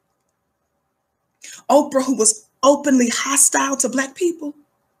 Oprah, who was openly hostile to Black people.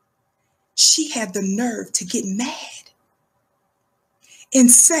 She had the nerve to get mad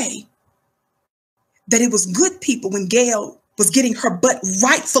and say that it was good people when Gayle was getting her butt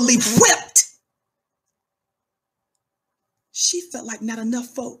rightfully whipped, she felt like not enough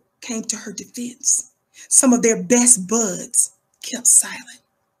folk came to her defense. Some of their best buds kept silent.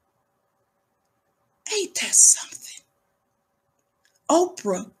 Ain't that something?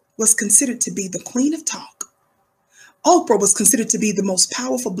 Oprah was considered to be the queen of talk. Oprah was considered to be the most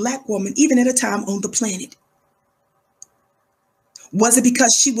powerful Black woman, even at a time, on the planet. Was it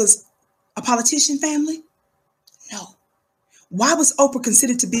because she was a politician, family? No. Why was Oprah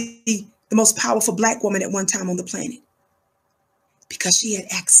considered to be the most powerful Black woman at one time on the planet? Because she had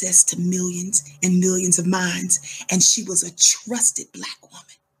access to millions and millions of minds, and she was a trusted Black woman.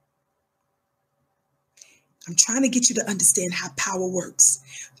 I'm trying to get you to understand how power works.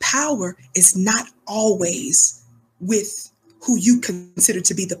 Power is not always with who you consider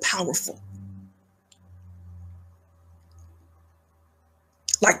to be the powerful.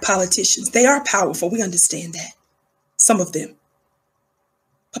 Like politicians, they are powerful. We understand that. Some of them.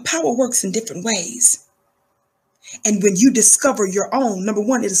 But power works in different ways. And when you discover your own, number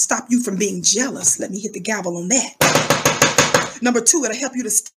one, it'll stop you from being jealous. Let me hit the gavel on that. Number two, it'll help you to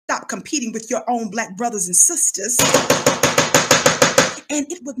stop competing with your own Black brothers and sisters.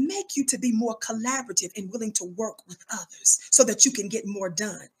 And it would make you to be more collaborative and willing to work with others so that you can get more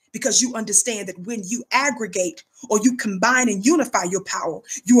done. Because you understand that when you aggregate or you combine and unify your power,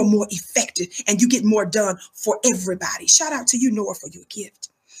 you are more effective and you get more done for everybody. Shout out to you, Nora, for your gift.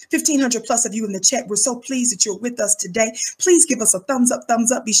 1,500 plus of you in the chat. We're so pleased that you're with us today. Please give us a thumbs up, thumbs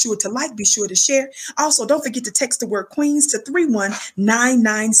up. Be sure to like, be sure to share. Also, don't forget to text the word Queens to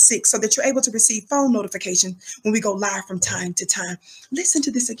 31996 so that you're able to receive phone notifications when we go live from time to time. Listen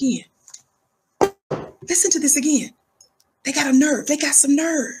to this again. Listen to this again. They got a nerve. They got some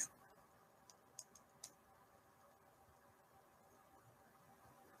nerve.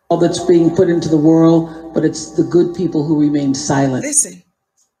 All that's being put into the world, but it's the good people who remain silent. Listen.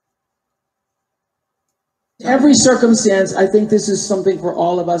 Every circumstance, I think this is something for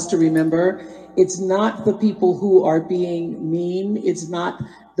all of us to remember. It's not the people who are being mean. It's not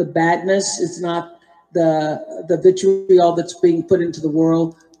the badness. It's not the vitriol that's being put into the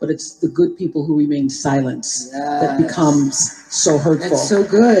world, but it's the good people who remain silent that becomes so hurtful. That's so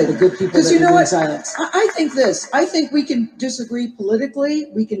good. The good people that remain silent. I think this. I think we can disagree politically.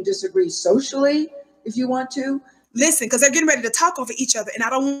 We can disagree socially if you want to. Listen, because they're getting ready to talk over each other. And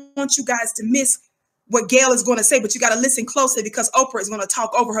I don't want you guys to miss what Gayle is going to say, but you got to listen closely because Oprah is going to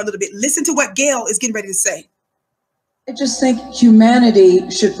talk over her a little bit. Listen to what Gayle is getting ready to say. I just think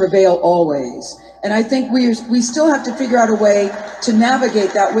humanity should prevail always. And I think we still have to figure out a way to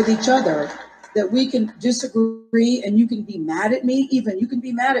navigate that with each other, that we can disagree and you can be mad at me, even you can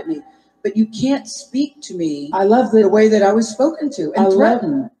be mad at me, but you can't speak to me. I love the way that I was spoken to and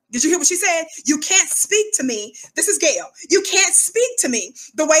threatened. Did you hear what she said? You can't speak to me. This is Gayle. You can't speak to me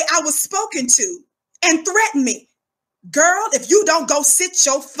the way I was spoken to and threaten me. Girl, if you don't go sit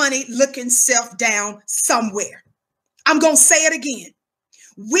your funny looking self down somewhere. I'm going to say it again.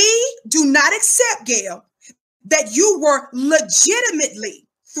 We do not accept, Gayle, that you were legitimately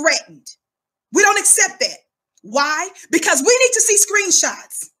threatened. We don't accept that. Why? Because we need to see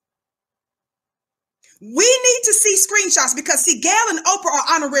screenshots. We need to see screenshots because, see, Gayle and Oprah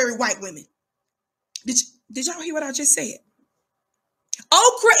are honorary white women. Did y'all hear what I just said?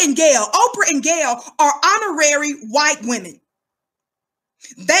 Oprah and Gayle are honorary white women.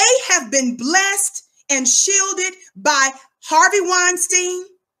 They have been blessed and shielded by Harvey Weinstein,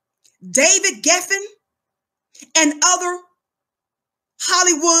 David Geffen, and other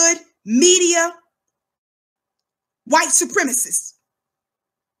Hollywood media white supremacists,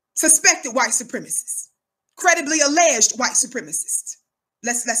 suspected white supremacists, credibly alleged white supremacists.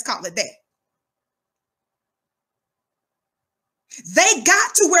 Let's call it that. They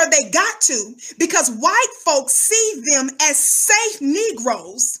got to where they got to because white folks see them as safe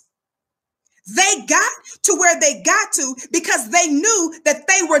Negroes. They got to where they got to because they knew that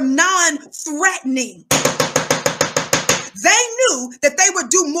they were non-threatening. They knew that they would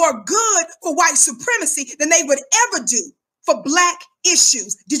do more good for white supremacy than they would ever do for Black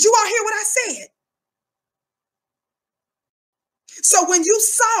issues. Did you all hear what I said? So when you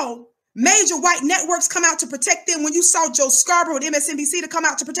saw major white networks come out to protect them, when you saw Joe Scarborough at MSNBC to come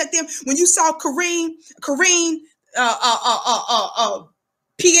out to protect them, when you saw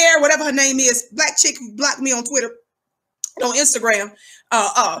Pierre, whatever her name is, Black chick who blocked me on Twitter, on Instagram,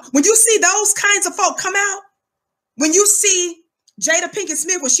 when you see those kinds of folk come out, when you see Jada Pinkett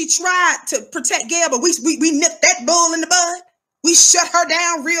Smith, when she tried to protect Gayle, but we nipped that bull in the bud, we shut her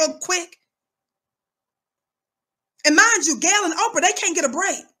down real quick. And mind you, Gayle and Oprah, they can't get a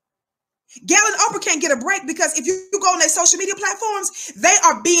break. Gayle and Oprah can't get a break because if you go on their social media platforms, they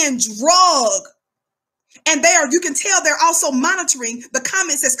are being drugged. And you can tell they're also monitoring the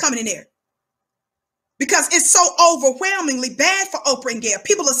comments that's coming in there. Because it's so overwhelmingly bad for Oprah and Gayle.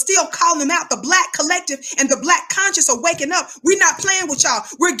 People are still calling them out. The Black collective and the Black conscious are waking up. We're not playing with y'all.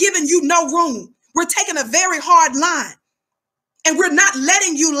 We're giving you no room. We're taking a very hard line. And we're not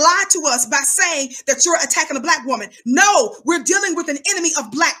letting you lie to us by saying that you're attacking a Black woman. No, we're dealing with an enemy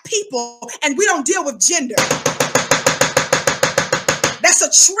of Black people, and we don't deal with gender. That's a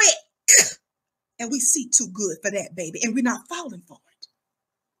trick. And we see too good for that, baby. And we're not falling for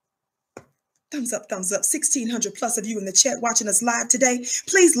it. Thumbs up, thumbs up. 1,600 plus of you in the chat watching us live today.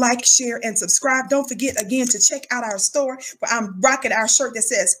 Please like, share, and subscribe. Don't forget, again, to check out our store where I'm rocking our shirt that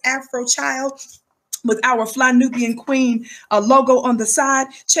says Afro Child, with our Fly Nubian Queen logo on the side.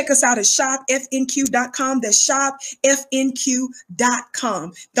 Check us out at shopfnq.com. That's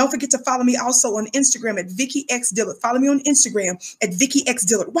shopfnq.com. Don't forget to follow me also on Instagram at Vicky X Dillard. Follow me on Instagram at Vicky X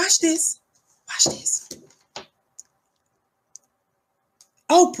Dillard. Watch this. Watch this.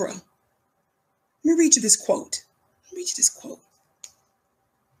 Oprah. Let me read you this quote.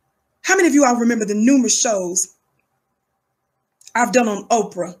 How many of you all remember the numerous shows I've done on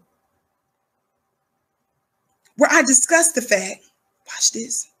Oprah, where I discussed the fact, watch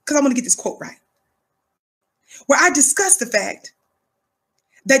this, because I want to get this quote right, where I discussed the fact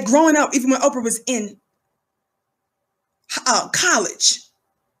that growing up, even when Oprah was in college,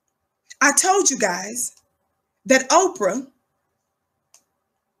 I told you guys that Oprah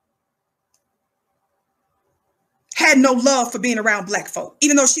had no love for being around Black folk.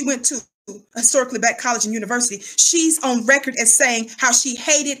 Even though she went to a historically Black college and university, she's on record as saying how she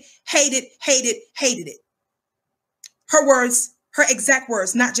hated it. Her words, her exact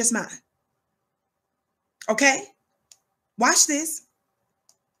words, not just mine. Okay? Watch this.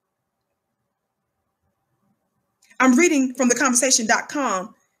 I'm reading from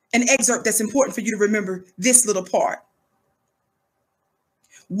theconversation.com an excerpt that's important for you to remember this little part.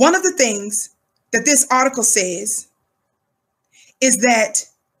 One of the things that this article says is that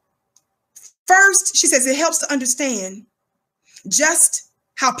first, she says it helps to understand just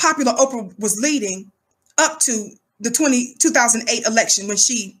how popular Oprah was leading up to the 2008 election when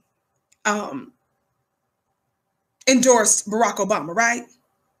she endorsed Barack Obama, right?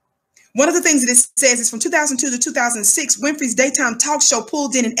 One of the things that it says is from 2002 to 2006, Winfrey's daytime talk show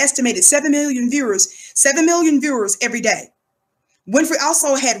pulled in an estimated 7 million viewers every day. Winfrey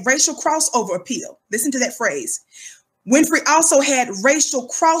also had racial crossover appeal. Listen to that phrase. Winfrey also had racial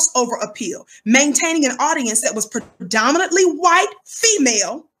crossover appeal, maintaining an audience that was predominantly white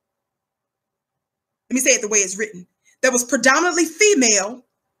female. Let me say it the way it's written. That was predominantly female,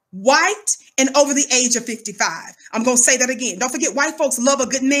 white, and over the age of 55. I'm going to say that again. Don't forget, white folks love a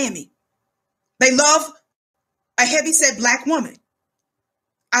good mammy. They love a heavyset Black woman.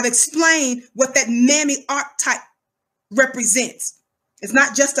 I've explained what that mammy archetype represents. It's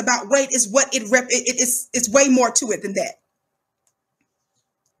not just about weight. It's what it's way more to it than that.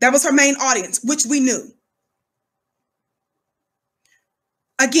 That was her main audience, which we knew.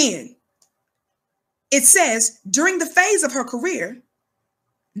 Again, it says during this phase of her career,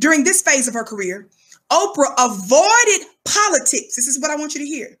 Oprah avoided politics. This is what I want you to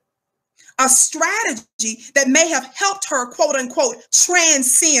hear. A strategy that may have helped her, quote unquote,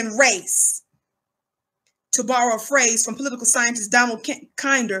 transcend race. To borrow a phrase from political scientists Donald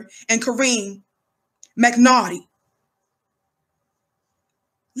Kinder and Kareem McNaughty.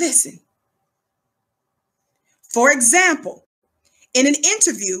 Listen. For example, in an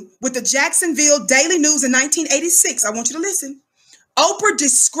interview with the Jacksonville Daily News in 1986, I want you to listen. Oprah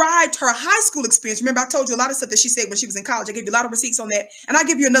described her high school experience. Remember, I told you a lot of stuff that she said when she was in college. I gave you a lot of receipts on that. And I'll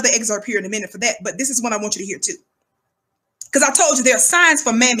give you another excerpt here in a minute for that. But this is what I want you to hear too. Because I told you there are signs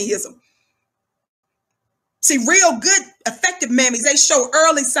for mammyism. See, real good, effective mammies, they show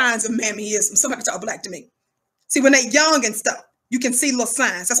early signs of mammyism. Somebody talk Black to me. See, when they're young and stuff, you can see little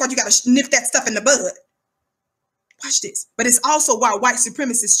signs. That's why you got to nip that stuff in the bud. Watch this. But it's also why white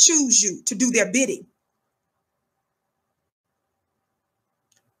supremacists choose you to do their bidding.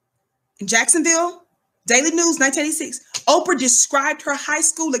 In Jacksonville, Daily News, 1986, Oprah described her high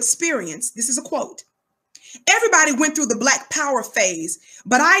school experience. This is a quote. Everybody went through the Black power phase,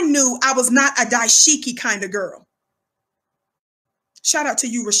 but I knew I was not a dashiki kind of girl. Shout out to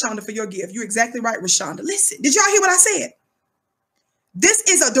you, Rashonda, for your gift. You're exactly right, Rashonda. Listen, did y'all hear what I said? This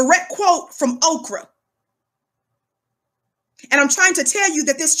is a direct quote from Oprah. And I'm trying to tell you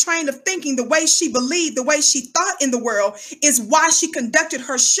that this train of thinking, the way she believed, the way she thought in the world, is why she conducted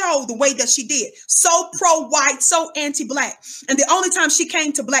her show the way that she did. So pro-white, so anti-black. And the only time she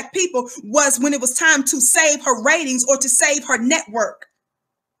came to black people was when it was time to save her ratings or to save her network.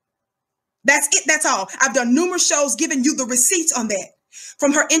 That's it. That's all. I've done numerous shows giving you the receipts on that.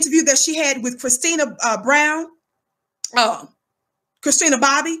 From her interview that she had with Christina Christina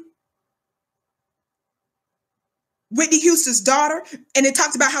Bobby, Whitney Houston's daughter, and it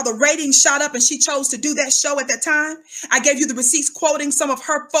talked about how the ratings shot up and she chose to do that show at that time. I gave you the receipts quoting some of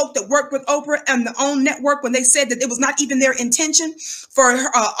her folk that worked with Oprah and the OWN network when they said that it was not even their intention for her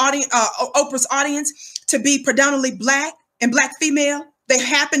Oprah's audience to be predominantly black and black female. They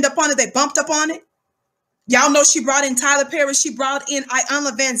happened upon it. They bumped up on it. Y'all know she brought in Tyler Perry. She brought in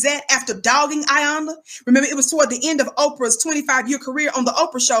Iyanla Vanzant after dogging Iyanla. Remember, it was toward the end of Oprah's 25-year career on the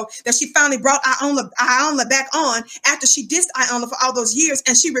Oprah show that she finally brought Iyanla back on after she dissed Iyanla for all those years,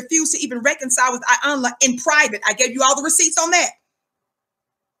 and she refused to even reconcile with Iyanla in private. I gave you all the receipts on that.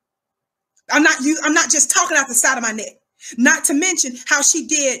 I'm not just talking out the side of my neck. Not to mention how she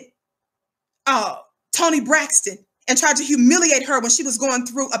did Toni Braxton and tried to humiliate her when she was going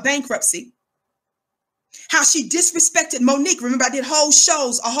through a bankruptcy. How she disrespected Monique. Remember, I did whole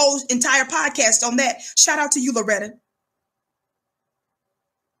shows, a whole entire podcast on that. Shout out to you, Loretta.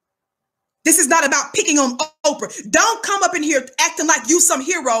 This is not about picking on Oprah. Don't come up in here acting like you some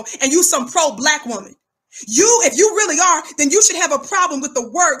hero and you some pro-black woman. If you really are, then you should have a problem with the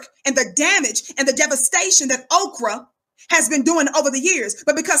work and the damage and the devastation that Oprah has been doing over the years.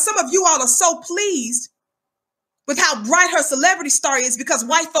 But because some of you all are so pleased with how bright her celebrity star is because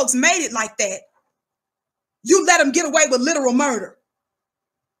white folks made it like that, you let them get away with literal murder.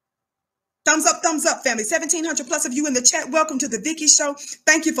 Thumbs up, family. 1,700 plus of you in the chat. Welcome to the Vicky Show.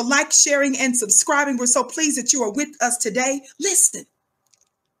 Thank you for sharing, and subscribing. We're so pleased that you are with us today. Listen.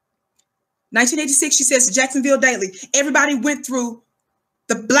 1986, she says to Jacksonville Daily, everybody went through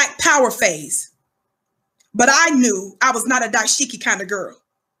the Black Power phase, but I knew I was not a dashiki kind of girl.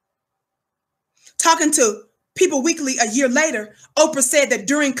 Talking to People Weekly a year later, Oprah said that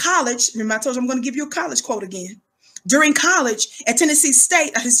during college, remember I told you I'm going to give you a college quote again. During college at Tennessee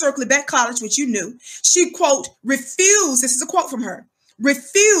State, a historically black college, which you knew, she, quote, refused, this is a quote from her,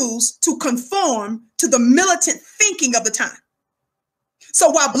 refused to conform to the militant thinking of the time. So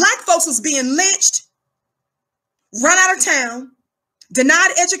while black folks was being lynched, run out of town, denied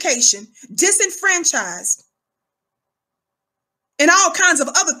education, disenfranchised, and all kinds of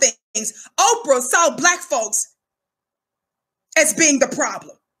other things, Oprah saw black folks as being the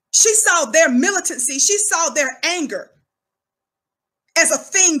problem. She saw their militancy, she saw their anger as a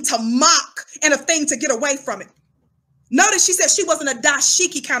thing to mock and a thing to get away from it. Notice she said she wasn't a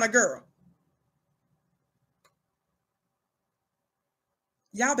dashiki kind of girl.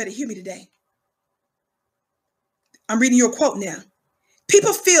 Y'all better hear me today. I'm reading you a quote now.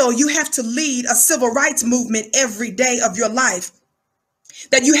 People feel you have to lead a civil rights movement every day of your life,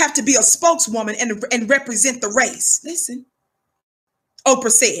 that you have to be a spokeswoman and represent the race. Listen,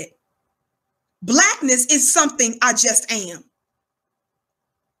 Oprah said, blackness is something I just am.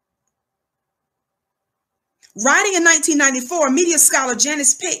 Writing in 1994, media scholar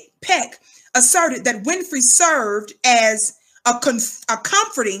Janice Peck asserted that Winfrey served as a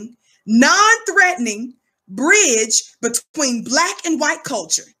comforting, non-threatening bridge between black and white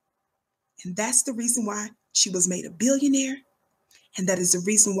culture. And that's the reason why she was made a billionaire. And that is the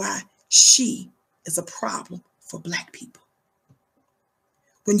reason why she is a problem for black people.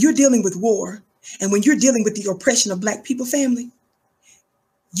 When you're dealing with war and when you're dealing with the oppression of black people, family,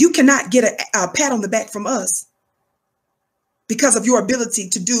 you cannot get a pat on the back from us because of your ability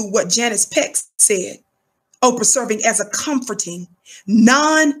to do what Janice Peck said, Oprah serving as a comforting,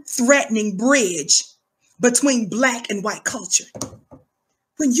 non-threatening bridge between black and white culture.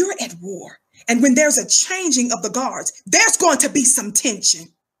 When you're at war and when there's a changing of the guards, there's going to be some tension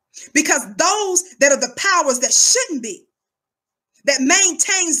because those that are the powers that shouldn't be, that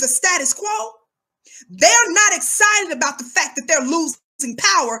maintains the status quo, they're not excited about the fact that they're losing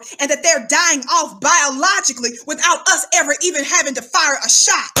power and that they're dying off biologically without us ever even having to fire a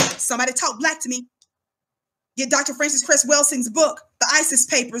shot. Somebody talk black to me. Get Dr. Francis Cress Welsing's book, The ISIS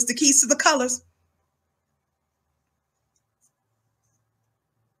Papers, The Keys to the Colors.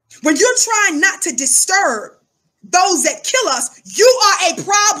 When you're trying not to disturb those that kill us, you are a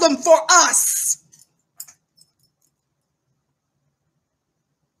problem for us.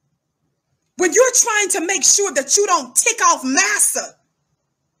 When you're trying to make sure that you don't tick off massa,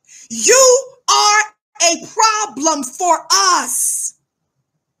 you are a problem for us.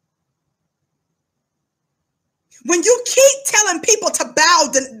 When you keep telling people to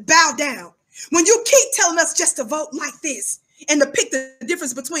bow down, when you keep telling us just to vote like this and to pick the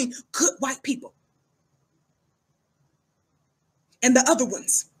difference between good white people and the other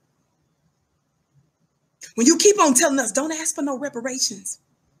ones, when you keep on telling us don't ask for no reparations,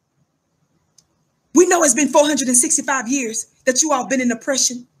 we know it's been 465 years that you all been in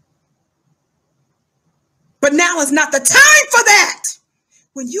oppression, but now is not the time for that.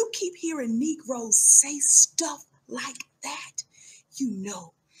 When you keep hearing Negroes say stuff like that, you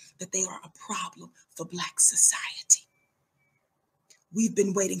know that they are a problem for Black society. We've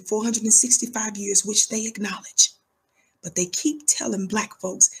been waiting 465 years, which they acknowledge, but they keep telling Black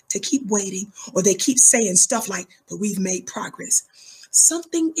folks to keep waiting, or they keep saying stuff like, but we've made progress.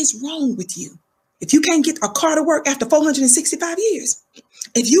 Something is wrong with you. If you can't get a car to work after 465 years,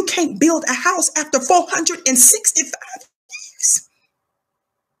 if you can't build a house after 465 years,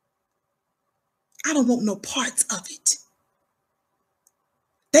 I don't want no parts of it.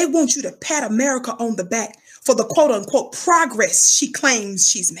 They want you to pat America on the back for the quote unquote progress she claims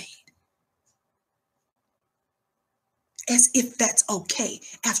she's made. As if that's okay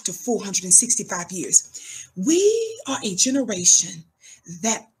after 465 years. We are a generation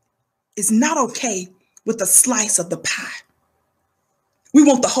that is not okay with a slice of the pie. We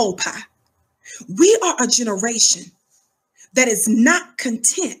want the whole pie. We are a generation that is not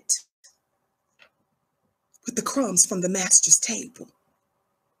content with the crumbs from the master's table.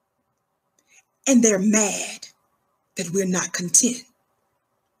 And they're mad that we're not content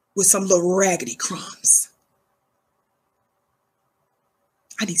with some little raggedy crumbs.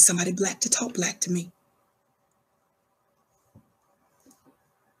 I need somebody Black to talk Black to me.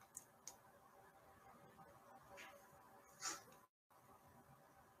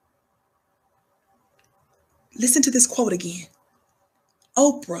 Listen to this quote again.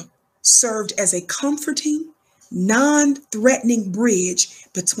 Oprah served as a comforting, non-threatening bridge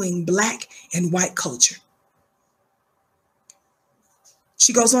between Black and white culture.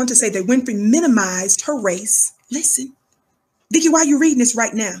 She goes on to say that Winfrey minimized her race. Listen, Vicky, why are you reading this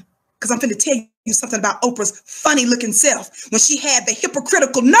right now? Because I'm going to tell you something about Oprah's funny looking self when she had the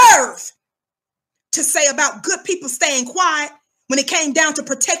hypocritical nerve to say about good people staying quiet when it came down to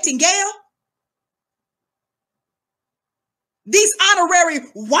protecting Gayle. These honorary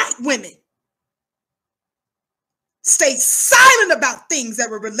white women stayed silent about things that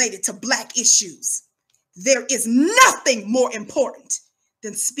were related to Black issues. There is nothing more important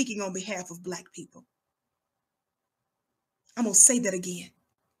than speaking on behalf of Black people. I'm going to say that again.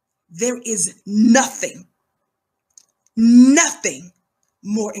 There is nothing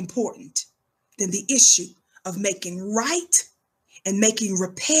more important than the issue of making right and making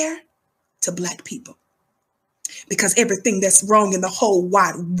repair to Black people. Because everything that's wrong in the whole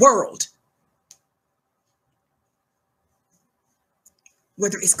wide world,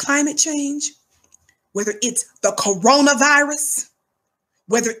 whether it's climate change, whether it's the coronavirus,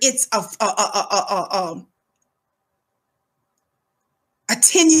 whether it's a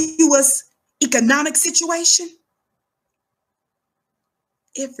tenuous economic situation,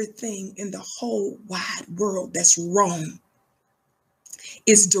 everything in the whole wide world that's wrong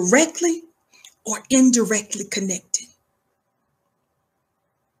is directly or indirectly connected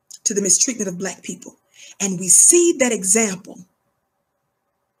to the mistreatment of Black people. And we see that example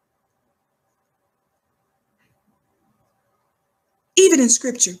even in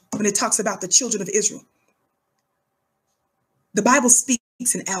scripture when it talks about the children of Israel. The Bible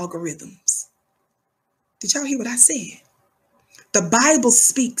speaks in algorithms. Did y'all hear what I said? The Bible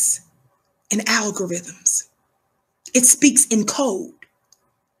speaks in algorithms. It speaks in code.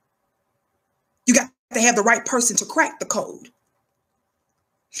 You got to have the right person to crack the code.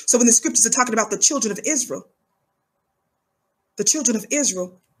 So when the scriptures are talking about the children of Israel,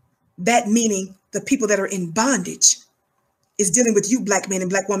 that meaning the people that are in bondage, is dealing with you, Black man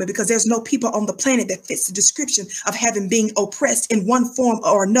and Black woman, because there's no people on the planet that fits the description of having been oppressed in one form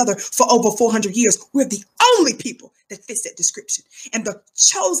or another for over 400 years. We're the only people that fits that description. And the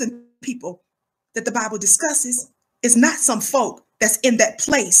chosen people that the Bible discusses is not some folk that's in that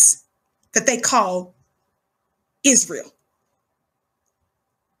place that they call Israel.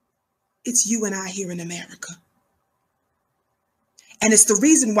 It's you and I here in America. And it's the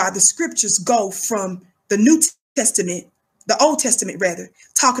reason why the scriptures go from the New Testament, the Old Testament rather,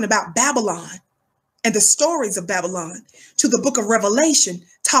 talking about Babylon and the stories of Babylon, to the book of Revelation,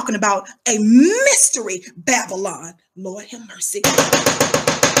 talking about a mystery Babylon. Lord have mercy.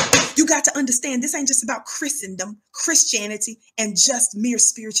 You got to understand, this ain't just about Christendom, Christianity, and just mere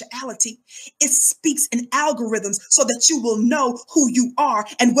spirituality. It speaks in algorithms so that you will know who you are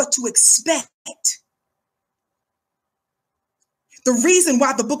and what to expect. The reason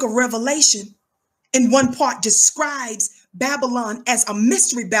why the book of Revelation in one part describes Babylon as a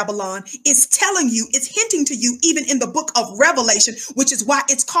mystery Babylon is telling you, it's hinting to you, even in the book of Revelation, which is why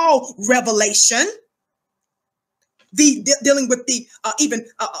it's called Revelation, dealing with the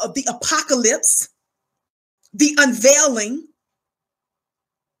the apocalypse, the unveiling.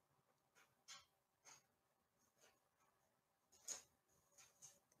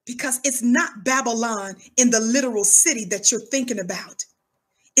 Because it's not Babylon in the literal city that you're thinking about.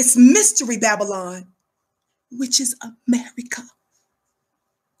 It's mystery Babylon, which is America.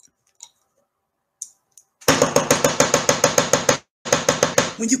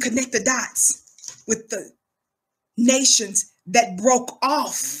 When you connect the dots with the nations that broke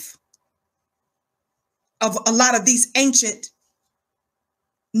off of a lot of these ancient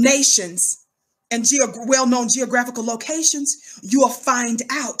nations and well-known geographical locations, you will find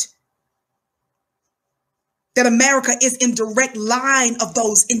out that America is in direct line of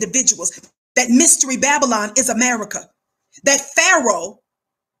those individuals. That mystery Babylon is America. That Pharaoh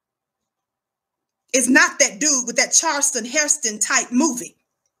is not that dude with that Charleston Heston type movie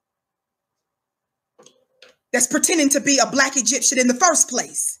that's pretending to be a black Egyptian in the first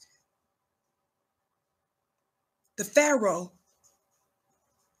place. The Pharaoh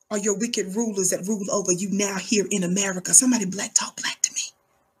are your wicked rulers that rule over you now here in America. Somebody talk black to me.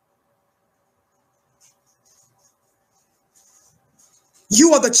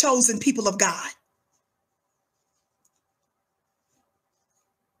 You are the chosen people of God.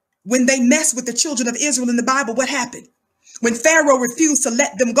 When they messed with the children of Israel in the Bible, what happened? When Pharaoh refused to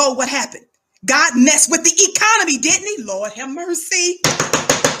let them go, what happened? God messed with the economy, didn't he? Lord have mercy.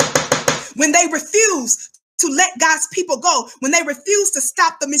 When they refused to let God's people go, when they refused to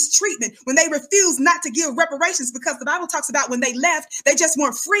stop the mistreatment, when they refused not to give reparations, because the Bible talks about when they left, they just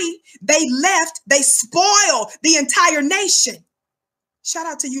weren't free. They left, they spoiled the entire nation. Shout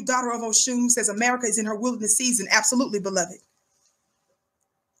out to you, daughter of Oshun, says America is in her wilderness season. Absolutely, beloved.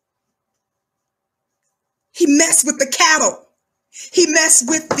 He messed with the cattle. He messed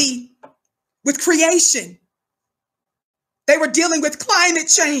with creation. They were dealing with climate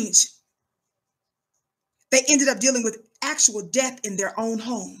change. They ended up dealing with actual death in their own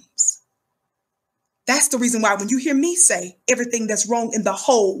homes. That's the reason why when you hear me say everything that's wrong in the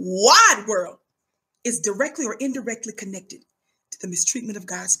whole wide world is directly or indirectly connected to the mistreatment of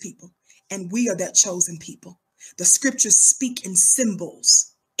God's people. And we are that chosen people. The scriptures speak in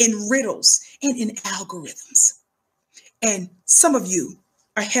symbols, in riddles, and in algorithms. And some of you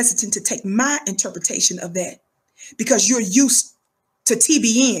are hesitant to take my interpretation of that because you're used to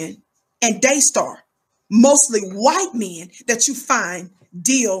TBN and Daystar, mostly white men that you find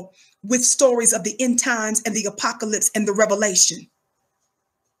deal with stories of the end times and the apocalypse and the revelation.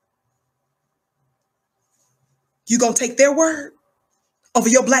 You're going to take their word over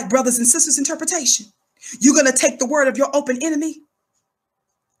your black brothers and sisters' interpretation. You're going to take the word of your open enemy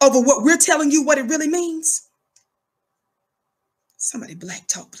over what we're telling you what it really means. Somebody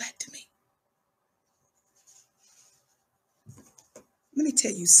talk black to me. Let me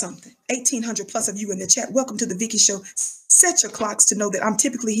tell you something. 1,800 plus of you in the chat. Welcome to the Vicky Show. Set your clocks to know that I'm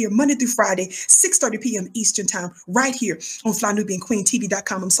typically here Monday through Friday, 6:30 p.m. Eastern time, right here on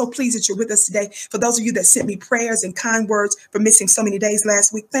FlyNubianQueenTV.com. I'm so pleased that you're with us today. For those of you that sent me prayers and kind words for missing so many days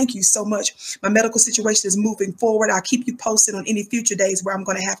last week, thank you so much. My medical situation is moving forward. I'll keep you posted on any future days where I'm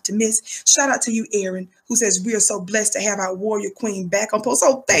going to have to miss. Shout out to you, Aaron, who says we are so blessed to have our warrior queen back on post.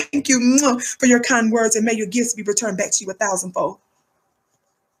 Oh, thank you for your kind words, and may your gifts be returned back to you 1,000-fold.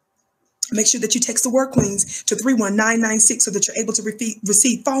 Make sure that you text the word Queens to 31996 so that you're able to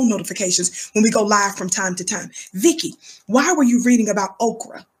receive phone notifications when we go live from time to time. Vicky, why were you reading about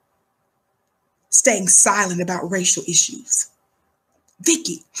Oprah staying silent about racial issues?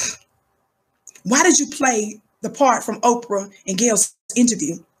 Vicky, why did you play the part from Oprah and Gayle's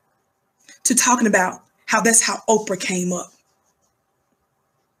interview to talking about how that's how Oprah came up?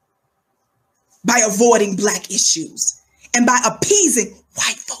 By avoiding black issues and by appeasing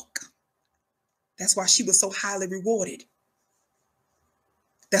white folk. That's why she was so highly rewarded.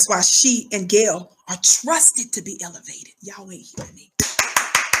 That's why she and Gayle are trusted to be elevated. Y'all ain't hearing me.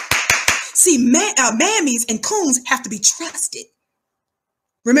 See, mammies and coons have to be trusted.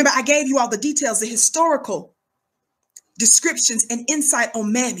 Remember, I gave you all the details, the historical descriptions and insight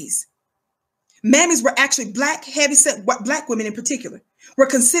on mammies. Mammies were actually black, heavyset black women in particular, were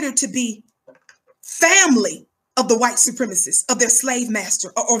considered to be family of the white supremacists, of their slave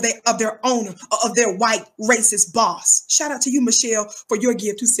master, or of their owner, or of their white racist boss. Shout out to you, Michelle, for your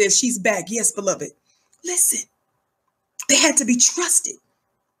gift, who says she's back. Yes, beloved. Listen, they had to be trusted.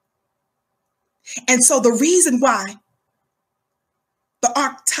 And so the reason why The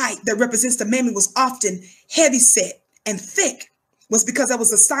archetype that represents the mammy was often heavy set and thick, was because that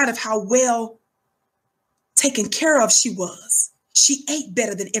was a sign of how well taken care of she was. She ate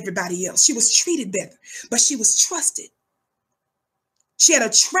better than everybody else. She was treated better, but she was trusted. She had a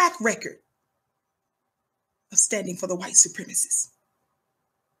track record of standing for the white supremacists.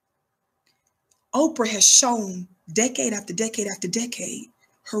 Oprah has shown decade after decade after decade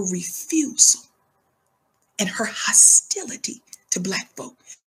her refusal and her hostility to Black folk.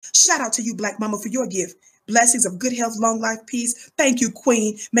 Shout out to you, Black mama, for your gift. Blessings of good health, long life, peace. Thank you,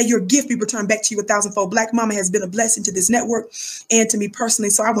 Queen. May your gift be returned back to you 1,000-fold. Black mama has been a blessing to this network and to me personally.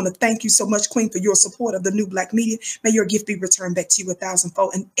 So I want to thank you so much, Queen, for your support of the new Black media. May your gift be returned back to you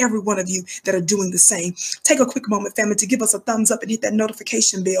 1,000-fold, and every one of you that are doing the same. Take a quick moment, family, to give us a thumbs up and hit that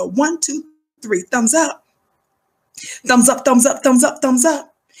notification bell. 1, 2, 3. Thumbs up. Thumbs up, thumbs up, thumbs up, thumbs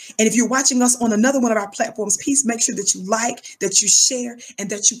up. And if you're watching us on another one of our platforms, please make sure that you like, that you share, and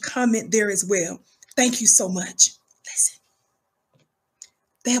that you comment there as well. Thank you so much. Listen,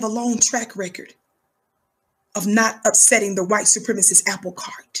 they have a long track record of not upsetting the white supremacist apple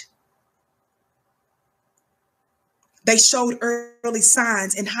cart. They showed early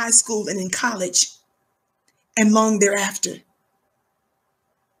signs in high school and in college and long thereafter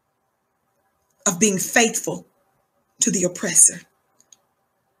of being faithful to the oppressor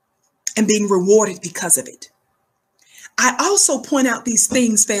and being rewarded because of it. I also point out these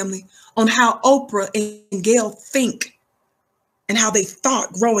things, family, on how Oprah and Gayle think and how they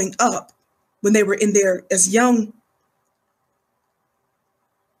thought growing up when they were in there as young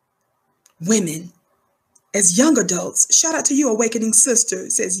women, as young adults. Shout out to you, Awakening Sister.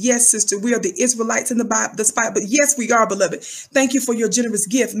 It says, yes, sister, we are the Israelites in the Bible, but yes, we are, beloved. Thank you for your generous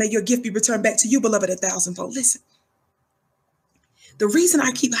gift. May your gift be returned back to you, beloved, 1,000-fold. Listen, the reason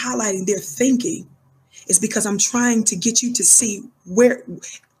I keep highlighting their thinking is because I'm trying to get you to see where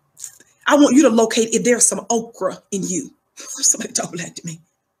I want you to locate if there's some okra in you. Somebody talk that to me.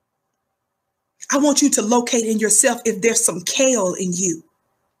 I want you to locate in yourself if there's some kale in you.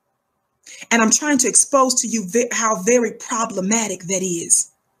 And I'm trying to expose to you how very problematic that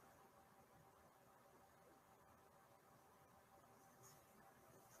is.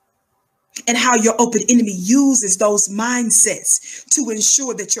 And how your open enemy uses those mindsets to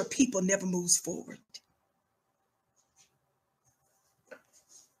ensure that your people never moves forward.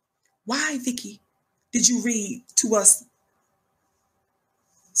 Why, Vicky, did you read to us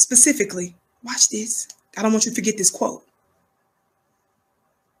specifically? Watch this. I don't want you to forget this quote.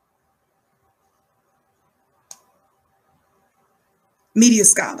 Media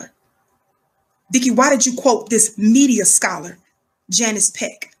scholar. Vicky, why did you quote this media scholar, Janice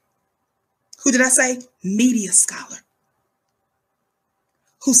Peck? Who did I say? Media scholar.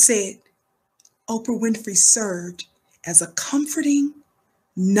 Who said Oprah Winfrey served as a comforting,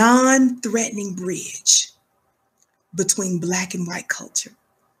 non-threatening bridge between Black and white culture.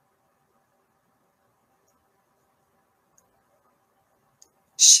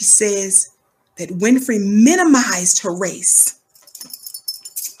 She says that Winfrey minimized her race.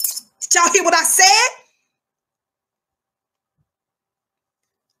 Did y'all hear what I said?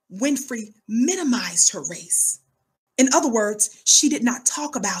 Winfrey minimized her race. In other words, she did not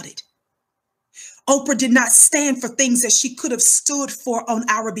talk about it. Oprah did not stand for things that she could have stood for on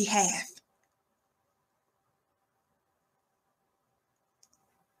our behalf.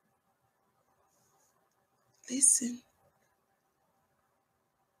 Listen.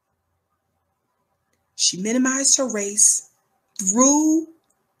 She minimized her race through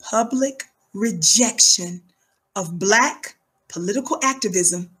public rejection of Black political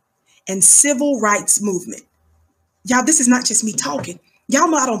activism and civil rights movement. Y'all, this is not just me talking. Y'all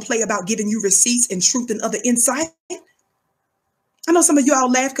know I don't play about giving you receipts and truth and other insight. I know some of you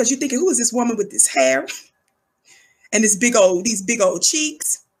all laugh because you're thinking, who is this woman with this hair and these big old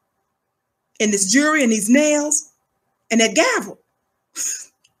cheeks and this jewelry and these nails and that gavel?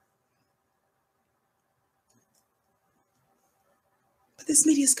 But this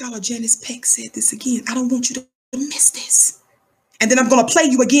media scholar, Janice Peck, said this again. I don't want you to miss this. And then I'm going to play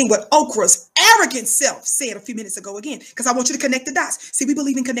you again what Oprah's arrogant self said a few minutes ago again, because I want you to connect the dots. See, we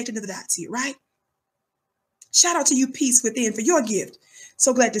believe in connecting to the dots here, right? Shout out to you, Peace Within, for your gift.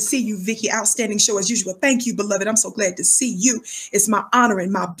 So glad to see you, Vicky. Outstanding show as usual. Thank you, beloved. I'm so glad to see you. It's my honor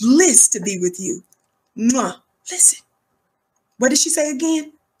and my bliss to be with you. Mwah. Listen, what did she say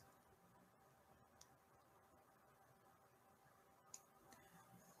again?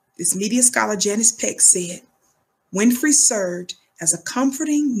 This media scholar, Janice Peck, said, Winfrey served as a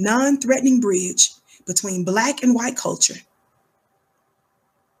comforting, non-threatening bridge between Black and white culture.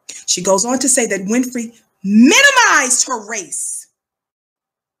 She goes on to say that Winfrey minimized her race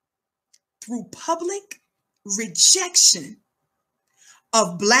through public rejection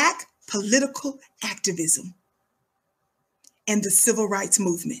of Black political activism and the civil rights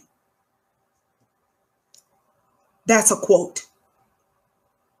movement. That's a quote.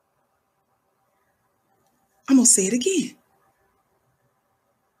 I'm going to say it again.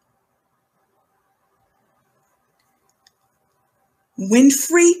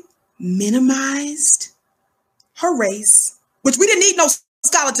 Winfrey minimized her race, which we didn't need no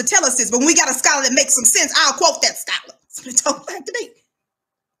scholar to tell us this, but when we got a scholar that makes some sense, I'll quote that scholar. Somebody talk back to me.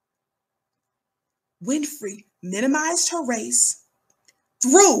 Winfrey minimized her race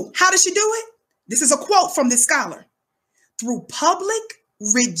through, how did she do it? This is a quote from this scholar. Through public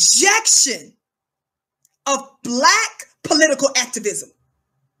rejection of Black political activism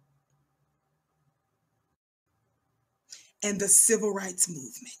and the civil rights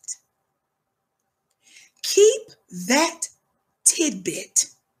movement. Keep that tidbit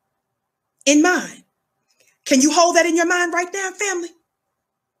in mind. Can you hold that in your mind right now, family?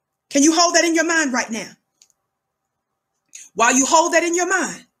 Can you hold that in your mind right now? While you hold that in your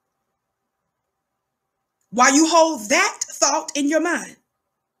mind, while you hold that thought in your mind,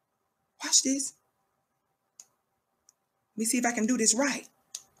 watch this. Let me see if I can do this right.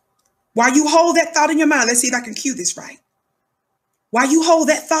 While you hold that thought in your mind, let's see if I can cue this right. While you hold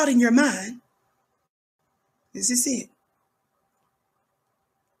that thought in your mind, this is it.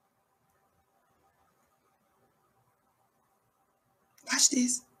 Watch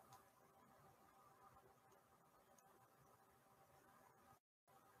this.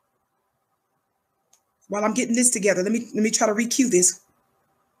 While I'm getting this together, let me try to re-cue this.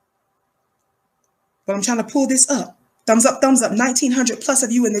 But I'm trying to pull this up. Thumbs up, 1900 plus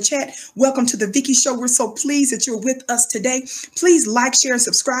of you in the chat. Welcome to the Vicky Show. We're so pleased that you're with us today. Please like, share, and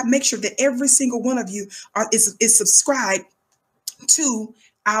subscribe. Make sure that every single one of you is subscribed to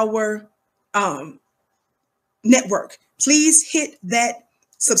our network. Please hit that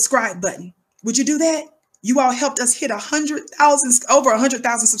subscribe button. Would you do that? You all helped us hit 100,000, over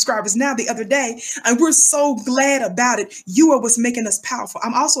 100,000 subscribers now the other day, and we're so glad about it. You are what's making us powerful.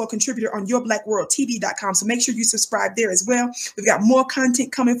 I'm also a contributor on yourblackworldtv.com, so make sure you subscribe there as well. We've got more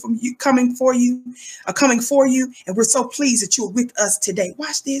content coming for you, and we're so pleased that you're with us today.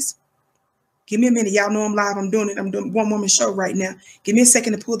 Watch this. Give me a minute. Y'all know I'm live. I'm doing one woman show right now. Give me a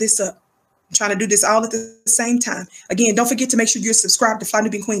second to pull this up. I'm trying to do this all at the same time. Again, don't forget to make sure you're subscribed to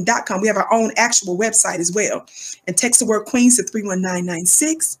FlyNubianQueen.com. We have our own actual website as well. And text the word Queens to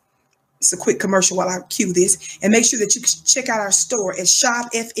 31996. It's a quick commercial while I cue this. And make sure that you check out our store at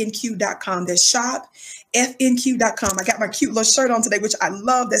shopfnq.com. That's shopfnq.com. I got my cute little shirt on today, which I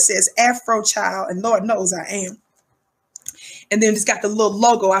love, that says Afro Child. And Lord knows I am. And then it's got the little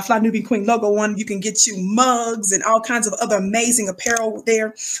logo, our Fly Nubian Queen logo on. You can get you mugs and all kinds of other amazing apparel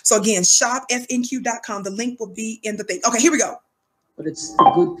there. So again, shopfnq.com. The link will be in the thing. Okay, here we go. But it's the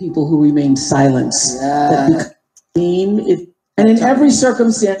good people who remain silent. Yeah. And in every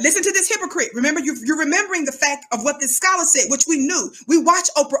circumstance. Listen to this hypocrite. Remember, you're remembering the fact of what this scholar said, which we knew. We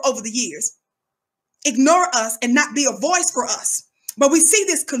watched Oprah over the years. Ignore us and not be a voice for us. But we see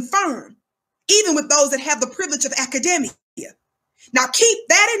this confirmed, even with those that have the privilege of academia. Now, keep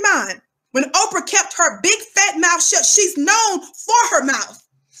that in mind. When Oprah kept her big fat mouth shut, she's known for her mouth.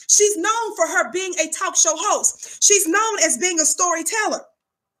 She's known for her being a talk show host. She's known as being a storyteller.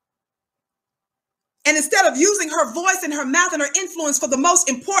 And instead of using her voice and her mouth and her influence for the most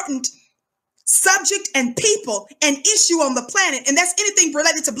important subject and people and issue on the planet, and that's anything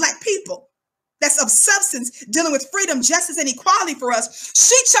related to Black people, that's of substance, dealing with freedom, justice, and equality for us,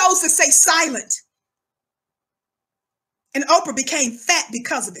 she chose to stay silent. And Oprah became fat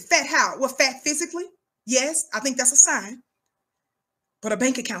because of it. Fat how? Well, fat physically. Yes, I think that's a sign. But her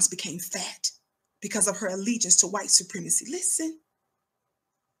bank accounts became fat because of her allegiance to white supremacy. Listen.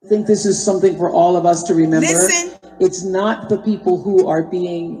 I think this is something for all of us to remember. Listen. It's not the people who are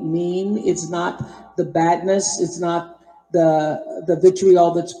being mean. It's not the badness. It's not the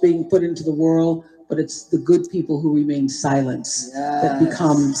vitriol that's being put into the world, but it's the good people who remain silent. Yes. That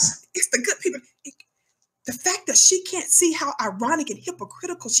becomes. It's the good people. The fact that she can't see how ironic and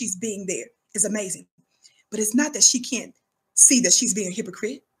hypocritical she's being there is amazing. But it's not that she can't see that she's being a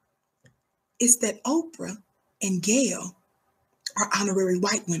hypocrite. It's that Oprah and Gayle are honorary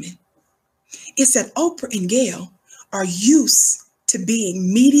white women. It's that Oprah and Gayle are used to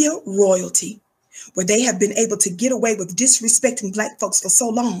being media royalty, where they have been able to get away with disrespecting Black folks for so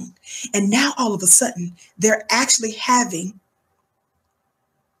long. And now all of a sudden, they're actually having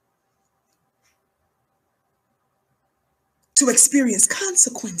to experience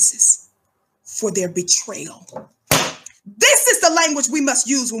consequences for their betrayal. This is the language we must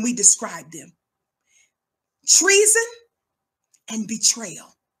use when we describe them. Treason and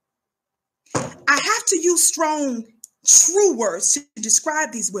betrayal. I have to use strong, true words to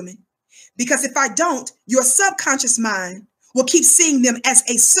describe these women, because if I don't, your subconscious mind will keep seeing them as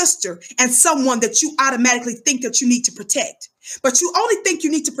a sister and someone that you automatically think that you need to protect. But you only think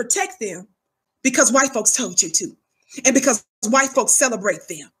you need to protect them because white folks told you to, and because white folks celebrate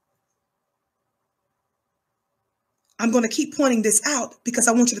them. I'm going to keep pointing this out because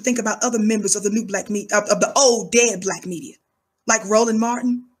I want you to think about other members of the new black media, of the old dead black media, like Roland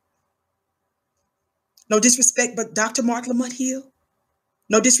Martin. No disrespect, but Dr. Mark Lamont Hill.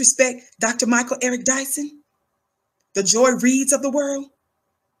 No disrespect, Dr. Michael Eric Dyson. The Joy Reids of the world.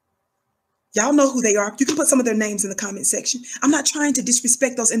 Y'all know who they are. You can put some of their names in the comment section. I'm not trying to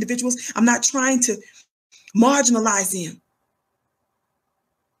disrespect those individuals. I'm not trying to marginalize them.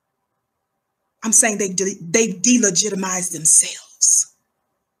 I'm saying they delegitimize themselves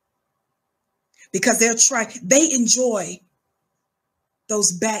because they enjoy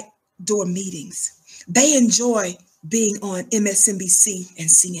those backdoor meetings. They enjoy being on MSNBC and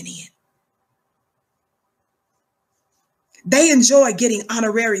CNN. They enjoy getting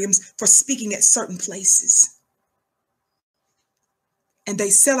honorariums for speaking at certain places. And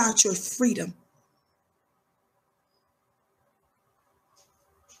they sell out your freedom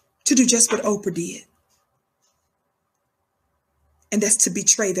to do just what Oprah did. And that's to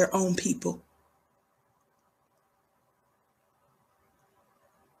betray their own people.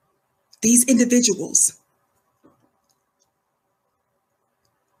 These individuals.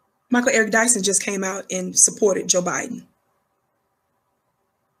 Michael Eric Dyson just came out and supported Joe Biden.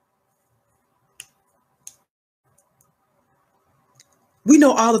 We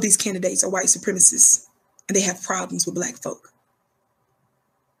know all of these candidates are white supremacists and they have problems with black folk.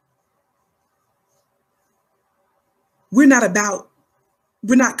 We're not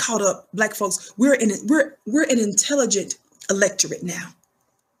caught up, black folks. We're an intelligent electorate now.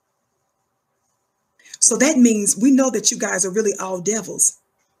 So that means we know that you guys are really all devils.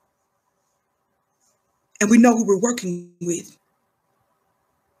 And we know who we're working with.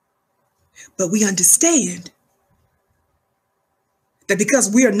 But we understand that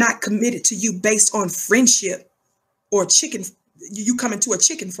because we are not committed to you based on friendship or you coming to a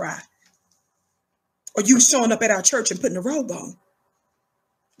chicken fry, or you showing up at our church and putting a robe on.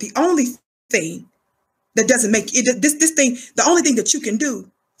 The only thing that doesn't make it, the only thing that you can do,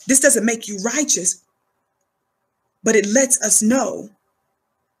 this doesn't make you righteous, but it lets us know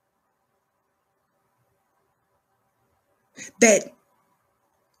that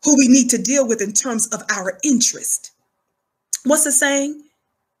who we need to deal with in terms of our interest. What's the saying?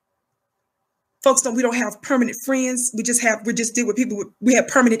 Folks, we don't have permanent friends. We just deal with people we have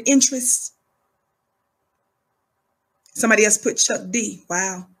permanent interests. Somebody else put Chuck D.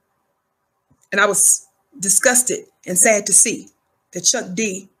 Wow. And I was disgusted and sad to see that Chuck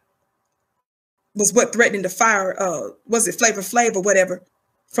D was threatening to fire, was it Flavor Flav or whatever,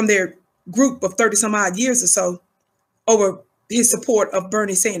 from their group of 30 some odd years or so over his support of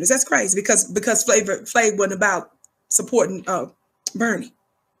Bernie Sanders. That's crazy because Flavor Flav wasn't about supporting Bernie.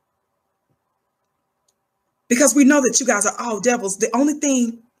 Because we know that you guys are all devils. The only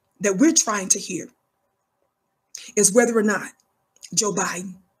thing that we're trying to hear is whether or not Joe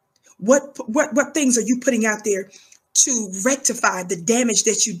Biden, what things are you putting out there to rectify the damage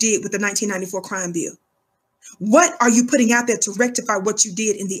that you did with the 1994 crime bill? What are you putting out there to rectify what you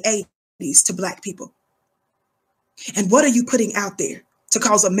did in the 80s to black people? And what are you putting out there to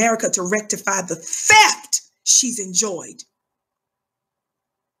cause America to rectify the theft she's enjoyed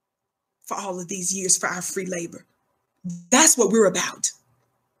for all of these years for our free labor? That's what we're about.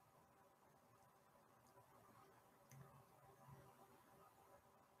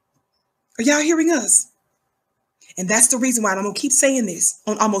 Are y'all hearing us? And that's the reason why I'm going to keep saying this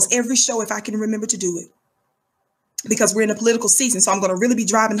on almost every show if I can remember to do it. Because we're in a political season, so I'm going to really be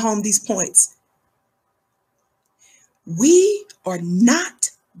driving home these points. We are not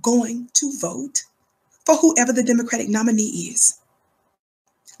going to vote for whoever the Democratic nominee is.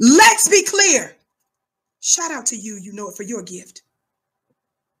 Let's be clear. Shout out to you, you know it for your gift.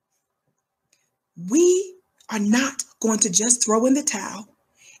 We are not going to just throw in the towel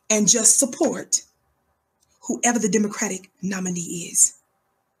and just support whoever the Democratic nominee is.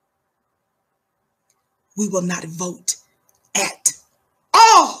 We will not vote at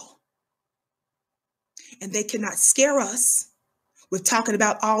all. And they cannot scare us with talking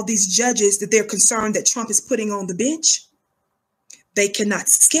about all these judges that they're concerned that Trump is putting on the bench. They cannot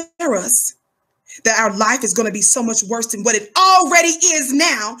scare us that our life is going to be so much worse than what it already is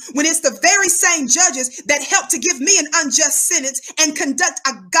now, when it's the very same judges that helped to give me an unjust sentence and conduct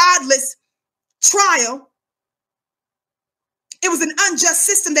a godless trial. It was an unjust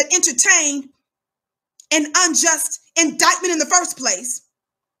system that entertained an unjust indictment in the first place.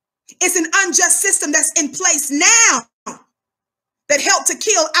 It's an unjust system that's in place now that helped to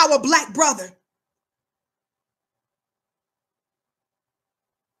kill our Black brother.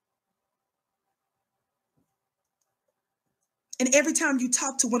 And every time you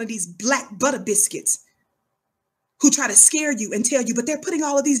talk to one of these Black butter biscuits who try to scare you and tell you, but they're putting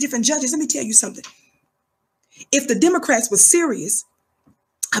all of these different judges. Let me tell you something. If the Democrats were serious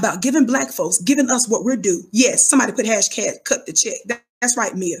about giving Black folks, giving us what we're due, yes, somebody put hashtag cut the check. That's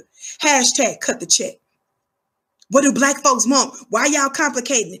right, Mia. Hashtag cut the check. What do Black folks want? Why y'all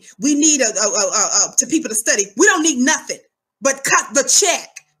complicating it? We need to people to study. We don't need nothing but cut the check.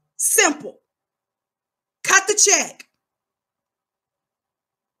 Simple. Cut the check.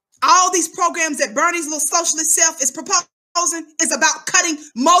 All these programs that Bernie's little socialist self is proposing is about cutting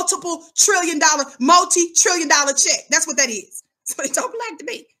multi-trillion dollar check. That's what that is. That's what they told Black to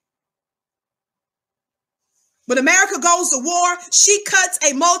be. When America goes to war, she cuts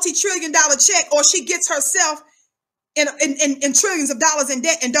a multi-trillion dollar check, or she gets herself in trillions of dollars in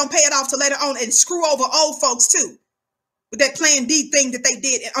debt and don't pay it off till later on, and screw over old folks too. With that Plan D thing that they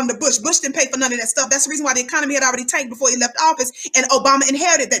did under Bush. Bush didn't pay for none of that stuff. That's the reason why the economy had already tanked before he left office, and Obama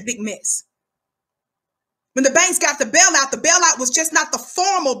inherited that big mess. When the banks got the bailout was just not the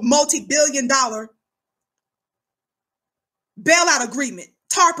formal multi-billion dollar bailout agreement,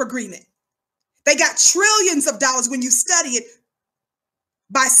 TARP agreement. They got trillions of dollars when you study it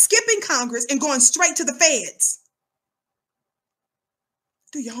by skipping Congress and going straight to the feds.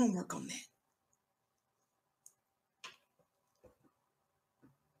 Do your homework on that.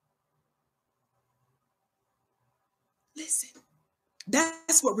 Listen,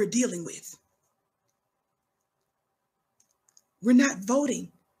 that's what we're dealing with. We're not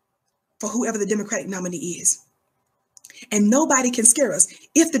voting for whoever the Democratic nominee is. And nobody can scare us.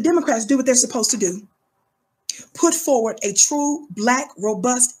 If the Democrats do what they're supposed to do, put forward a true Black,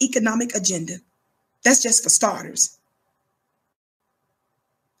 robust economic agenda. That's just for starters.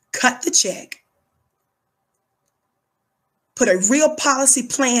 Cut the check. Put a real policy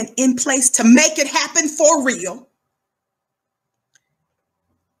plan in place to make it happen for real.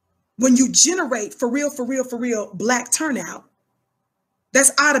 When you generate for real Black turnout,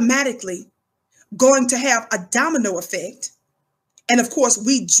 that's automatically going to have a domino effect. And of course,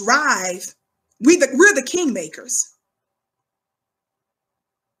 we're the kingmakers.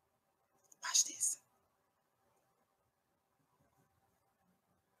 Watch this.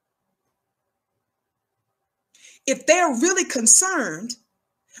 If they're really concerned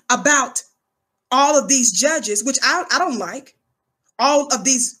about all of these judges, which I don't like, all of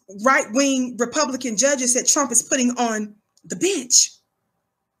these right-wing Republican judges that Trump is putting on the bench.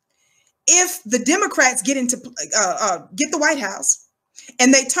 If the Democrats get the White House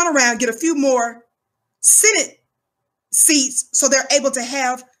and they turn around, get a few more Senate seats so they're able to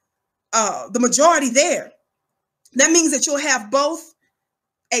have the majority there, that means that you'll have both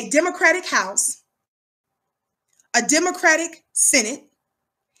a Democratic House, a Democratic Senate,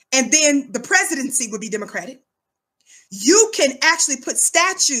 and then the presidency would be Democratic. You can actually put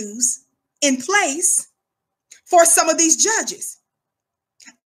statues in place for some of these judges.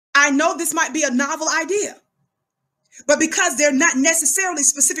 I know this might be a novel idea, but because they're not necessarily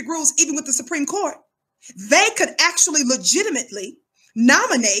specific rules, even with the Supreme Court, they could actually legitimately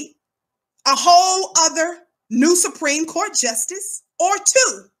nominate a whole other new Supreme Court justice or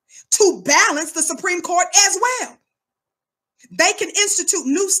two to balance the Supreme Court as well. They can institute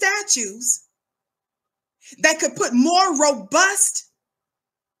new statutes that could put more robust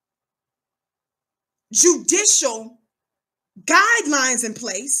judicial guidelines in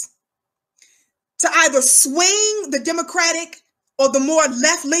place to either swing the Democratic or the more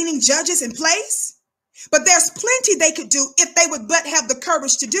left-leaning judges in place. But there's plenty they could do if they would but have the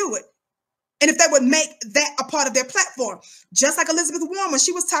courage to do it. And if they would make that a part of their platform. Just like Elizabeth Warren, when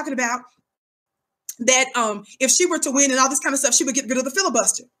she was talking about that if she were to win and all this kind of stuff, she would get rid of the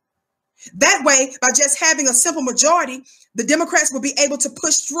filibuster. That way, by just having a simple majority, the Democrats will be able to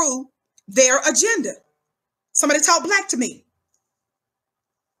push through their agenda. Somebody talk Black to me.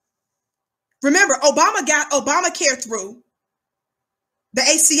 Remember, Obama got Obamacare through, the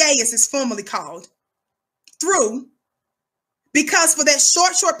ACA as it's formally called, through, because for that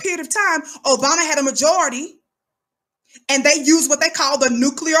short period of time, Obama had a majority and they used what they call the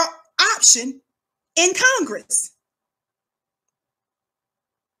nuclear option in Congress.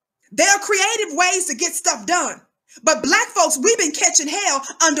 There are creative ways to get stuff done. But Black folks, we've been catching hell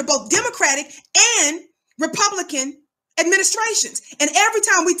under both Democratic and Republican administrations. And every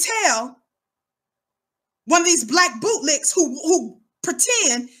time we tell one of these Black bootlicks who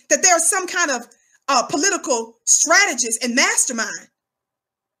pretend that they're some kind of political strategist and mastermind,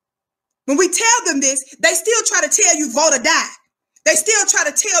 when we tell them this, they still try to tell you vote or die. They still try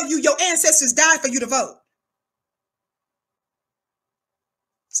to tell you your ancestors died for you to vote.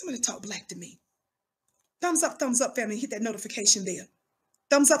 Somebody talk Black to me. Thumbs up, family. Hit that notification bell.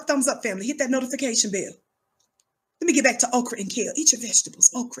 Thumbs up, family. Hit that notification bell. Let me get back to okra and kale. Eat your vegetables,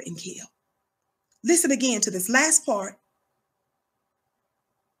 okra and kale. Listen again to this last part.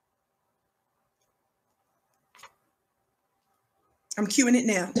 I'm cueing it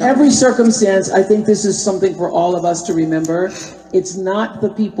now. Every circumstance, I think this is something for all of us to remember. It's not the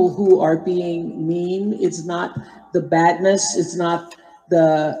people who are being mean. It's not the badness. It's not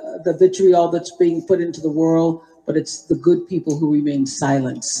the vitriol that's being put into the world, but it's the good people who remain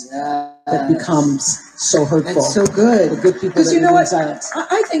silent that becomes so hurtful. That's so good. The good people Because that you know remain what? silent.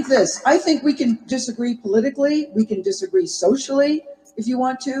 I think this. I think we can disagree politically. We can disagree socially if you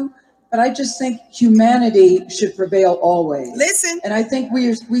want to. But I just think humanity should prevail always. Listen. And I think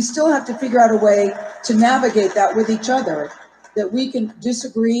we still have to figure out a way to navigate that with each other, that we can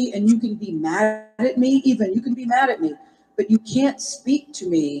disagree and you can be mad at me, even you can be mad at me, but you can't speak to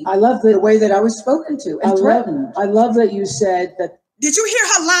me. I love the way that I was spoken to and threatened. I love that you said that. Did you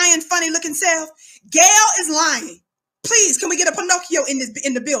hear her lying, funny looking self? Gayle is lying. Please, can we get a Pinocchio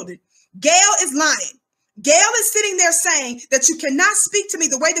in the building? Gayle is lying. Gayle is sitting there saying that you cannot speak to me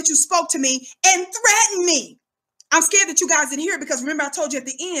the way that you spoke to me and threaten me. I'm scared that you guys didn't hear it because remember I told you at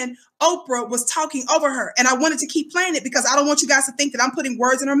the end, Oprah was talking over her and I wanted to keep playing it because I don't want you guys to think that I'm putting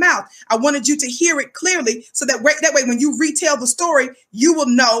words in her mouth. I wanted you to hear it clearly so that way when you retell the story, you will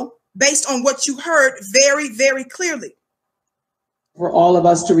know based on what you heard very, very clearly. For all of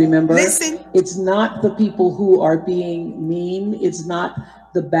us to remember, listen, it's not the people who are being mean. It's not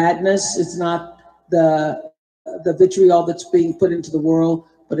the badness. It's not the vitriol that's being put into the world,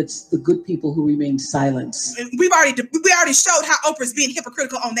 but it's the good people who remain silent. We already showed how Oprah's being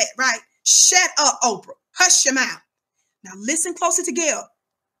hypocritical on that, right? Shut up, Oprah. Hush your mouth. Now listen closer to Gayle.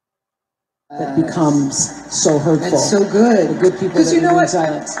 That becomes so hurtful. That's so good. The good people because you know what?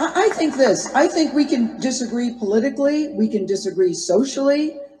 Silent. I think this. I think we can disagree politically. We can disagree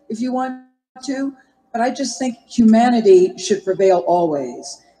socially if you want to. But I just think humanity should prevail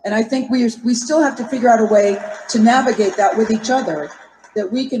always. And I think we still have to figure out a way to navigate that with each other,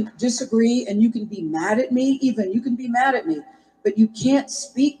 that we can disagree and you can be mad at me, even you can be mad at me, but you can't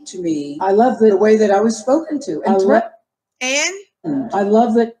speak to me. I love the way that I was spoken to. And I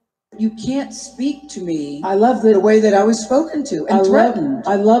love that you can't speak to me. I love the way that I was spoken to and threatened.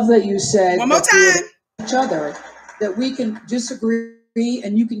 I love that you said one more time. Each other, that we can disagree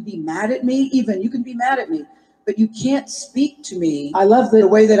and you can be mad at me, even you can be mad at me, but you can't speak to me. I love the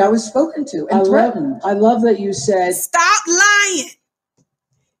way that I was spoken to and threatened. I love that you said stop lying.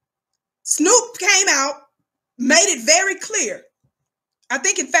 Snoop came out, made it very clear. I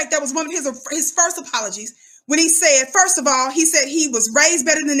think, in fact, that was one of his first apologies when he said, first of all, he said he was raised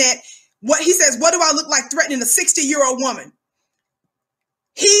better than that. What he says, what do I look like threatening a 60-year-old woman?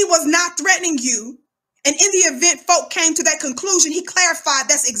 He was not threatening you. And in the event folk came to that conclusion, he clarified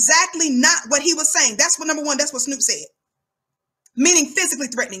that's exactly not what he was saying. That's what, number one, that's what Snoop said, meaning physically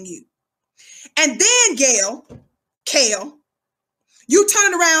threatening you. And then Gayle, you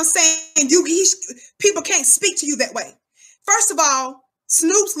turn around saying people can't speak to you that way. First of all,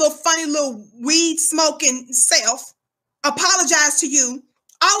 Snoop's little funny little weed smoking self apologized to you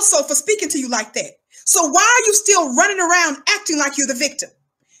also for speaking to you like that. So why are you still running around acting like you're the victim?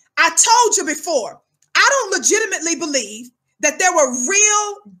 I told you before, I don't legitimately believe that there were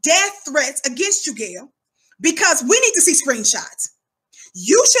real death threats against you, Gayle, because we need to see screenshots.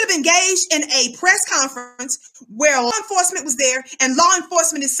 You should have engaged in a press conference where law enforcement was there and law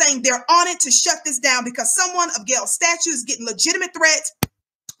enforcement is saying they're on it to shut this down because someone of Gayle's stature is getting legitimate threats.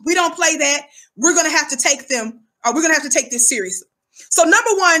 We don't play that. We're going to have to take this seriously. So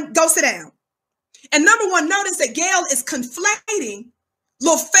number one, go sit down. And number one, notice that Gayle is conflating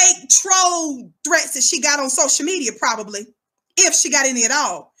little fake troll threats that she got on social media, probably, if she got any at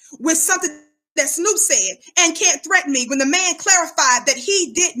all, with something that Snoop said and can't threaten me when the man clarified that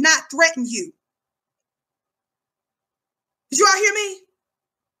he did not threaten you. Did you all hear me?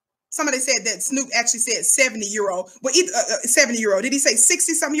 Somebody said that Snoop actually said 70-year-old. Well, either 70-year-old. Did he say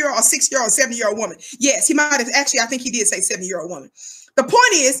 60-something-year-old or 60-year-old, 70-year-old woman? Yes, he might have actually. I think he did say 70-year-old woman. The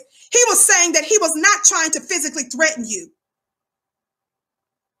point is, he was saying that he was not trying to physically threaten you.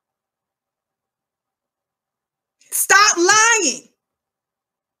 Stop lying.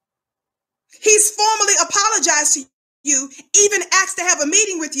 He's formally apologized to you, even asked to have a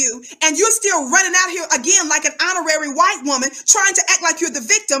meeting with you, and you're still running out here again like an honorary white woman trying to act like you're the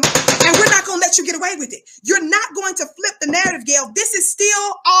victim, and we're not going to let you get away with it. You're not going to flip the narrative, Gayle. This is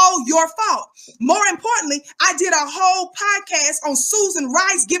still all your fault. More importantly, I did a whole podcast on Susan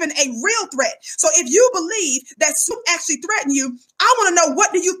Rice giving a real threat. So if you believe that Snoop actually threatened you, I want to know,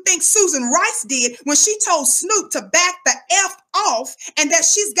 what do you think Susan Rice did when she told Snoop to back the F off, and that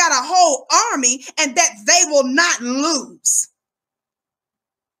she's got a whole army and that they will not lose?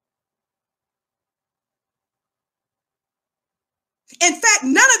 In fact,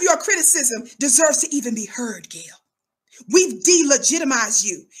 none of your criticism deserves to even be heard, Gayle. We've delegitimized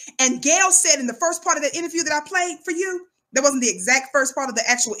you. And Gayle said in the first part of that interview that I played for you, that wasn't the exact first part of the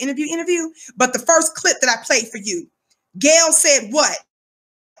actual interview, but the first clip that I played for you, Gayle said what?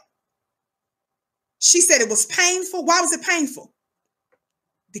 She said it was painful. Why was it painful?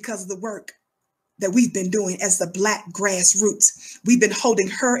 Because of the work that we've been doing as the Black grassroots. We've been holding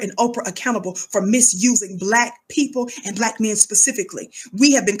her and Oprah accountable for misusing Black people and Black men specifically.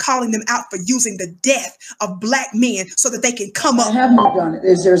 We have been calling them out for using the death of Black men so that they can come up. I have moved on.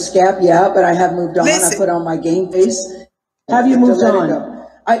 Is there a scab? Yeah, but I have moved on. Listen. I put on my game face. Have you moved on?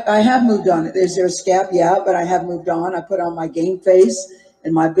 I have moved on. Is there a scab? Yeah, but I have moved on. I put on my game face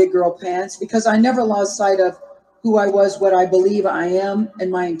and my big girl pants because I never lost sight of who I was, what I believe I am,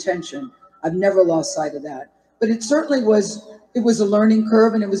 and my intention. I've never lost sight of that. But it certainly was, it was a learning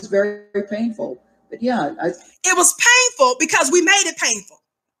curve, and it was very, very painful. But yeah. It was painful because we made it painful.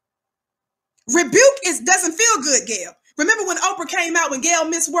 Rebuke doesn't feel good, Gayle. Remember when Oprah came out, when Gayle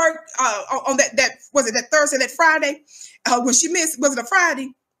missed work on that was it that Thursday, that Friday? When she missed, was it a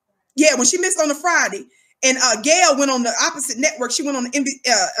Friday? Yeah, when she missed on a Friday. And Gayle went on the opposite network. She went on the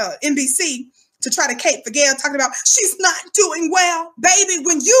NBC to try to cape for Gayle, talking about she's not doing well. Baby,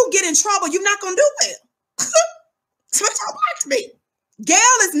 when you get in trouble, you're not going to do well. Somebody talk back to me.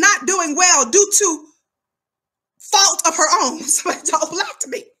 Gayle is not doing well due to fault of her own. Somebody talk back to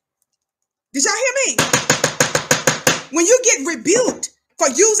me. Did y'all hear me? When you get rebuked for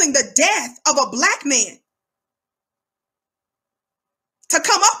using the death of a Black man to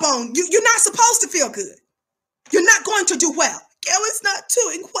come up on you, you're not supposed to feel good. You're not going to do well. Gayle is not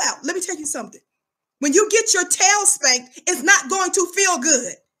doing well. Let me tell you something. When you get your tail spanked, it's not going to feel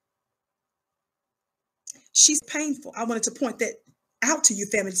good. She's painful. I wanted to point that out to you,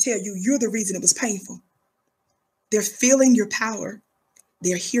 family, to tell you you're the reason it was painful. They're feeling your power.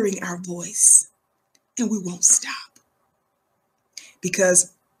 They're hearing our voice. And we won't stop.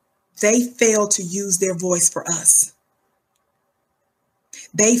 Because they failed to use their voice for us.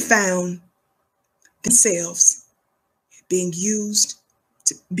 They found themselves being used,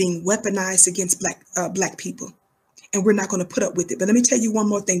 being weaponized against Black people. And we're not going to put up with it. But let me tell you one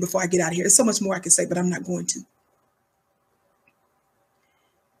more thing before I get out of here. There's so much more I can say, but I'm not going to.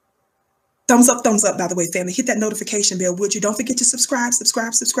 Thumbs up, by the way, family. Hit that notification bell, would you? Don't forget to subscribe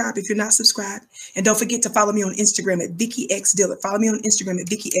if you're not subscribed. And don't forget to follow me on Instagram at Vicki X Dillard. Follow me on Instagram at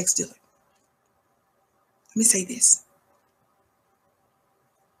Vicki X Dillard. Let me say this.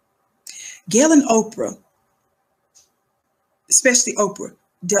 Gayle and Oprah, especially Oprah,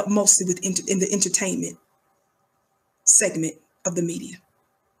 dealt mostly with in the entertainment segment of the media.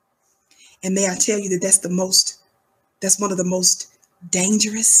 And may I tell you that that's one of the most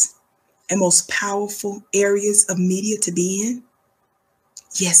dangerous and most powerful areas of media to be in?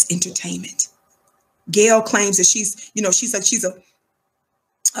 Yes, entertainment. Gayle claims that she's a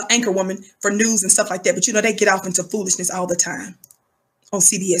anchor woman for news and stuff like that, but they get off into foolishness all the time on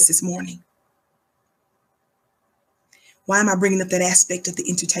CBS this morning. Why am I bringing up that aspect of the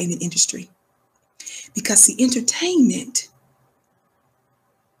entertainment industry? Because the entertainment,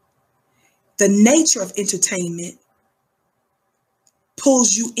 the nature of entertainment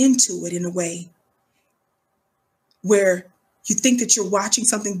pulls you into it in a way where you think that you're watching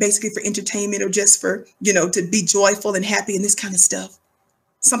something basically for entertainment or just for, to be joyful and happy and this kind of stuff.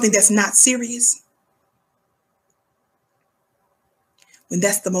 Something that's not serious. When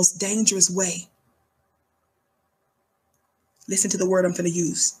that's the most dangerous way. Listen to the word I'm going to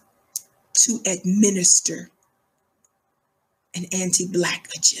use. To administer an anti-Black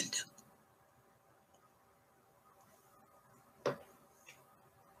agenda.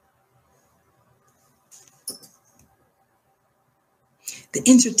 The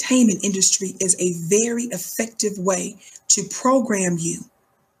entertainment industry is a very effective way to program you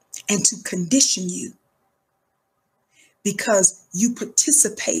and to condition you because you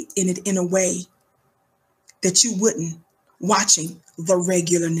participate in it in a way that you wouldn't watching the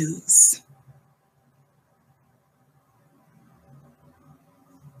regular news.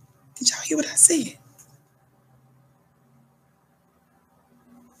 hear what I said?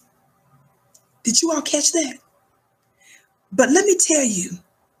 Did you all catch that? But let me tell you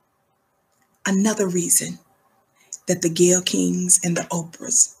another reason that the Gayle Kings and the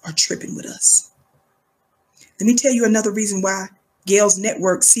Oprahs are tripping with us. Let me tell you another reason why Gayle's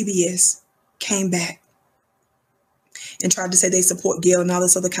network, CBS, came back and tried to say they support Gayle and all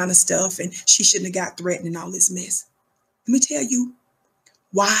this other kind of stuff, and she shouldn't have got threatened and all this mess. Let me tell you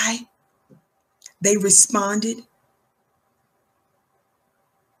why they responded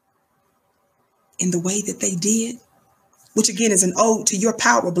in the way that they did, which again is an ode to your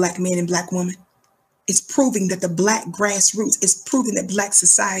power, Black man and Black woman. It's proving that the Black grassroots is proving that Black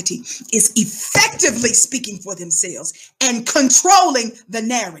society is effectively speaking for themselves and controlling the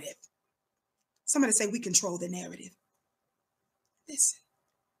narrative. Somebody say we control the narrative. Listen.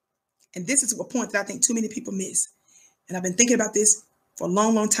 And this is a point that I think too many people miss. And I've been thinking about this for a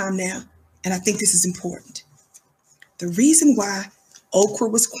long, long time now. And I think this is important. The reason why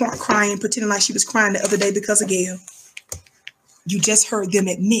Oprah was crying, pretending like she was crying the other day because of Gayle, you just heard them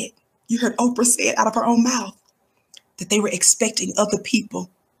admit. You heard Oprah say it out of her own mouth that they were expecting other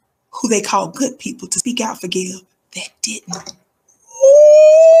people who they call good people to speak out for Gayle that didn't. Ooh,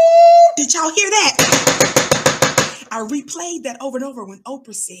 did y'all hear that? I replayed that over and over when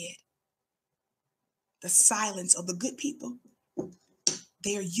Oprah said, the silence of the good people,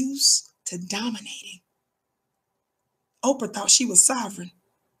 they are used to dominating. Oprah thought she was sovereign.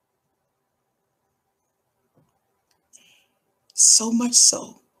 So much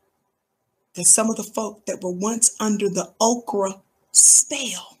so that some of the folk that were once under the Oprah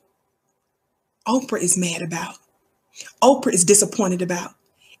spell, Oprah is mad about. Oprah is disappointed about,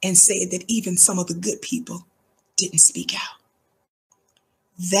 and said that even some of the good people didn't speak out.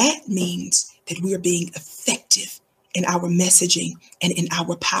 That means that we are being effective in our messaging and in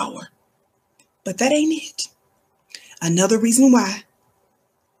our power. But that ain't it. Another reason why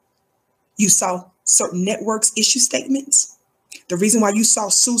you saw certain networks issue statements, the reason why you saw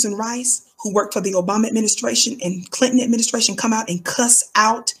Susan Rice, who worked for the Obama administration and Clinton administration, come out and cuss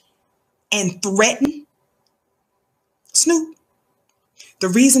out and threaten Snoop. The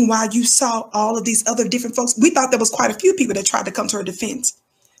reason why you saw all of these other different folks, we thought there was quite a few people that tried to come to her defense.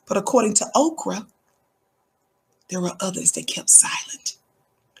 But according to Oprah, there were others that kept silent.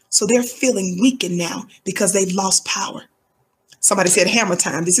 So they're feeling weakened now because they've lost power. Somebody said hammer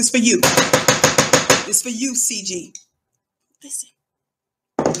time. This is for you. This is for you, CG. Listen.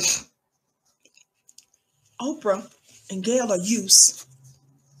 Oprah and Gayle are used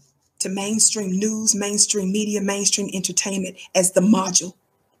to mainstream news, mainstream media, mainstream entertainment as the module.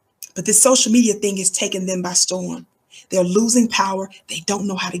 But this social media thing is taking them by storm. They're losing power. They don't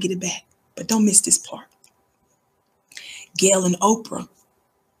know how to get it back. But don't miss this part. Gayle and Oprah,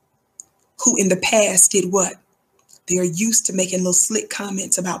 who in the past did what? They're used to making little slick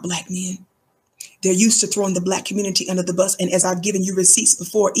comments about Black men. They're used to throwing the Black community under the bus. And as I've given you receipts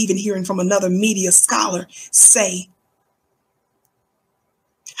before, even hearing from another media scholar say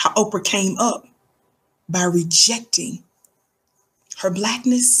how Oprah came up by rejecting her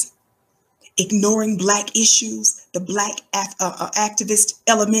Blackness, ignoring Black issues, the Black activist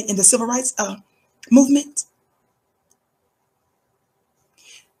element in the civil rights movement.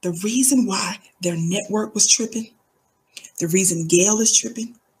 The reason why their network was tripping, the reason Gayle is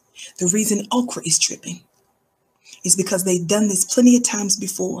tripping, the reason Oprah is tripping is because they've done this plenty of times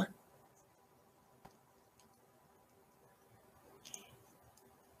before.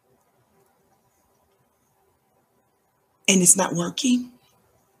 And it's not working.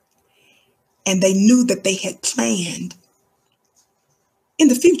 And they knew that they had planned in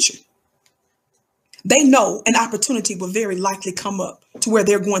the future. They know an opportunity will very likely come up to where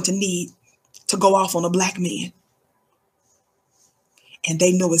they're going to need to go off on a Black man. And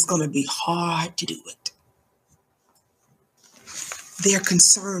they know it's going to be hard to do it. They're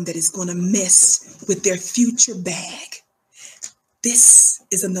concerned that it's going to mess with their future bag. This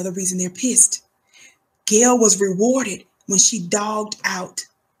is another reason they're pissed. Gayle was rewarded when she dogged out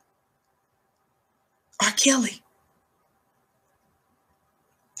R. Kelly.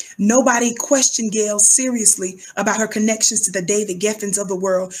 Nobody questioned Gayle seriously about her connections to the David Geffens of the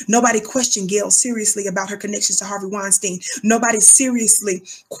world. Nobody questioned Gayle seriously about her connections to Harvey Weinstein. Nobody seriously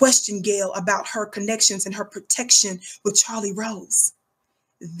questioned Gayle about her connections and her protection with Charlie Rose.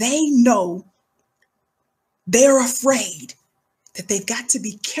 They know, they're afraid that they've got to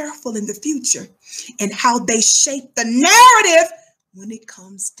be careful in the future and how they shape the narrative when it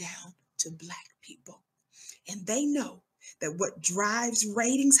comes down to Black people. And they know that what drives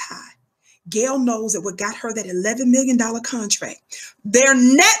ratings high Gayle knows that what got her that $11 million contract. Their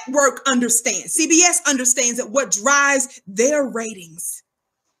network understands, CBS understands that what drives their ratings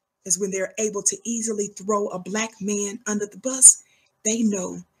is when they're able to easily throw a Black man under the bus. They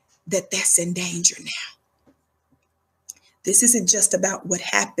know that that's in danger now. This isn't just about what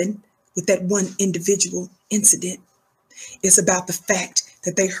happened with that one individual incident. It's about the fact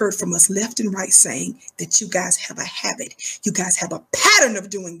that they heard from us left and right saying that you guys have a habit. You guys have a pattern of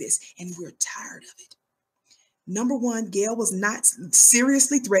doing this, and we're tired of it. Number one, Gayle was not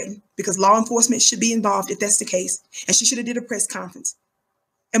seriously threatened because law enforcement should be involved if that's the case. And she should have did a press conference.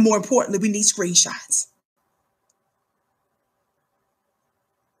 And more importantly, we need screenshots.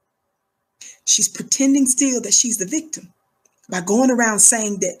 She's pretending still that she's the victim by going around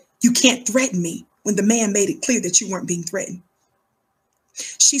saying that you can't threaten me when the man made it clear that you weren't being threatened.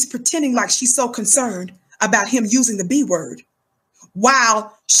 She's pretending like she's so concerned about him using the B word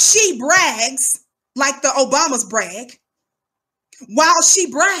while she brags like the Obamas brag, while she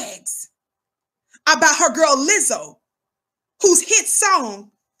brags about her girl Lizzo, whose hit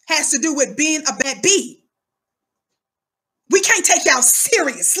song has to do with being a bad bee. We can't take y'all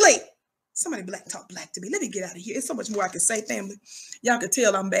seriously. Somebody talk black to me. Let me get out of here. There's so much more I can say, family. Y'all can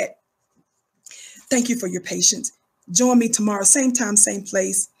tell I'm back. Thank you for your patience. Join me tomorrow, same time, same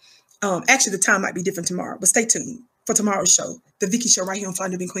place. Actually, the time might be different tomorrow, but stay tuned for tomorrow's show, The Vicky Show, right here on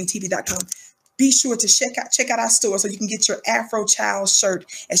FlyNewBeingQueenTV.com. Be sure to check out our store so you can get your Afro Child shirt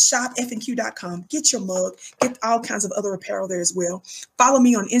at shopfnq.com. Get your mug. Get all kinds of other apparel there as well. Follow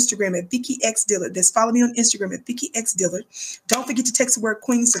me on Instagram at Vicky X Dillard. Follow me on Instagram at Vicky X Dillard. Don't forget to text the word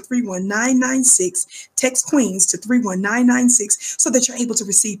Queens to 31996. Text Queens to 31996 so that you're able to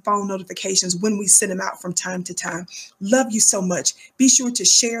receive phone notifications when we send them out from time to time. Love you so much. Be sure to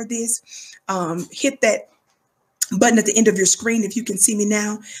share this. Hit that button at the end of your screen if you can see me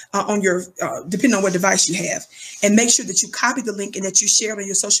now on your depending on what device you have, and make sure that you copy the link and that you share it on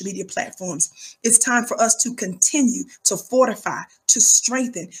your social media platforms. It's time for us to continue to fortify, to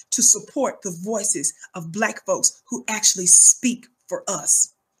strengthen, to support the voices of Black folks who actually speak for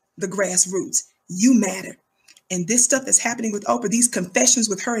us, the grassroots. You matter. And this stuff that's happening with Oprah, these confessions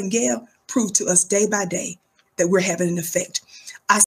with her and Gayle, prove to us day by day that we're having an effect.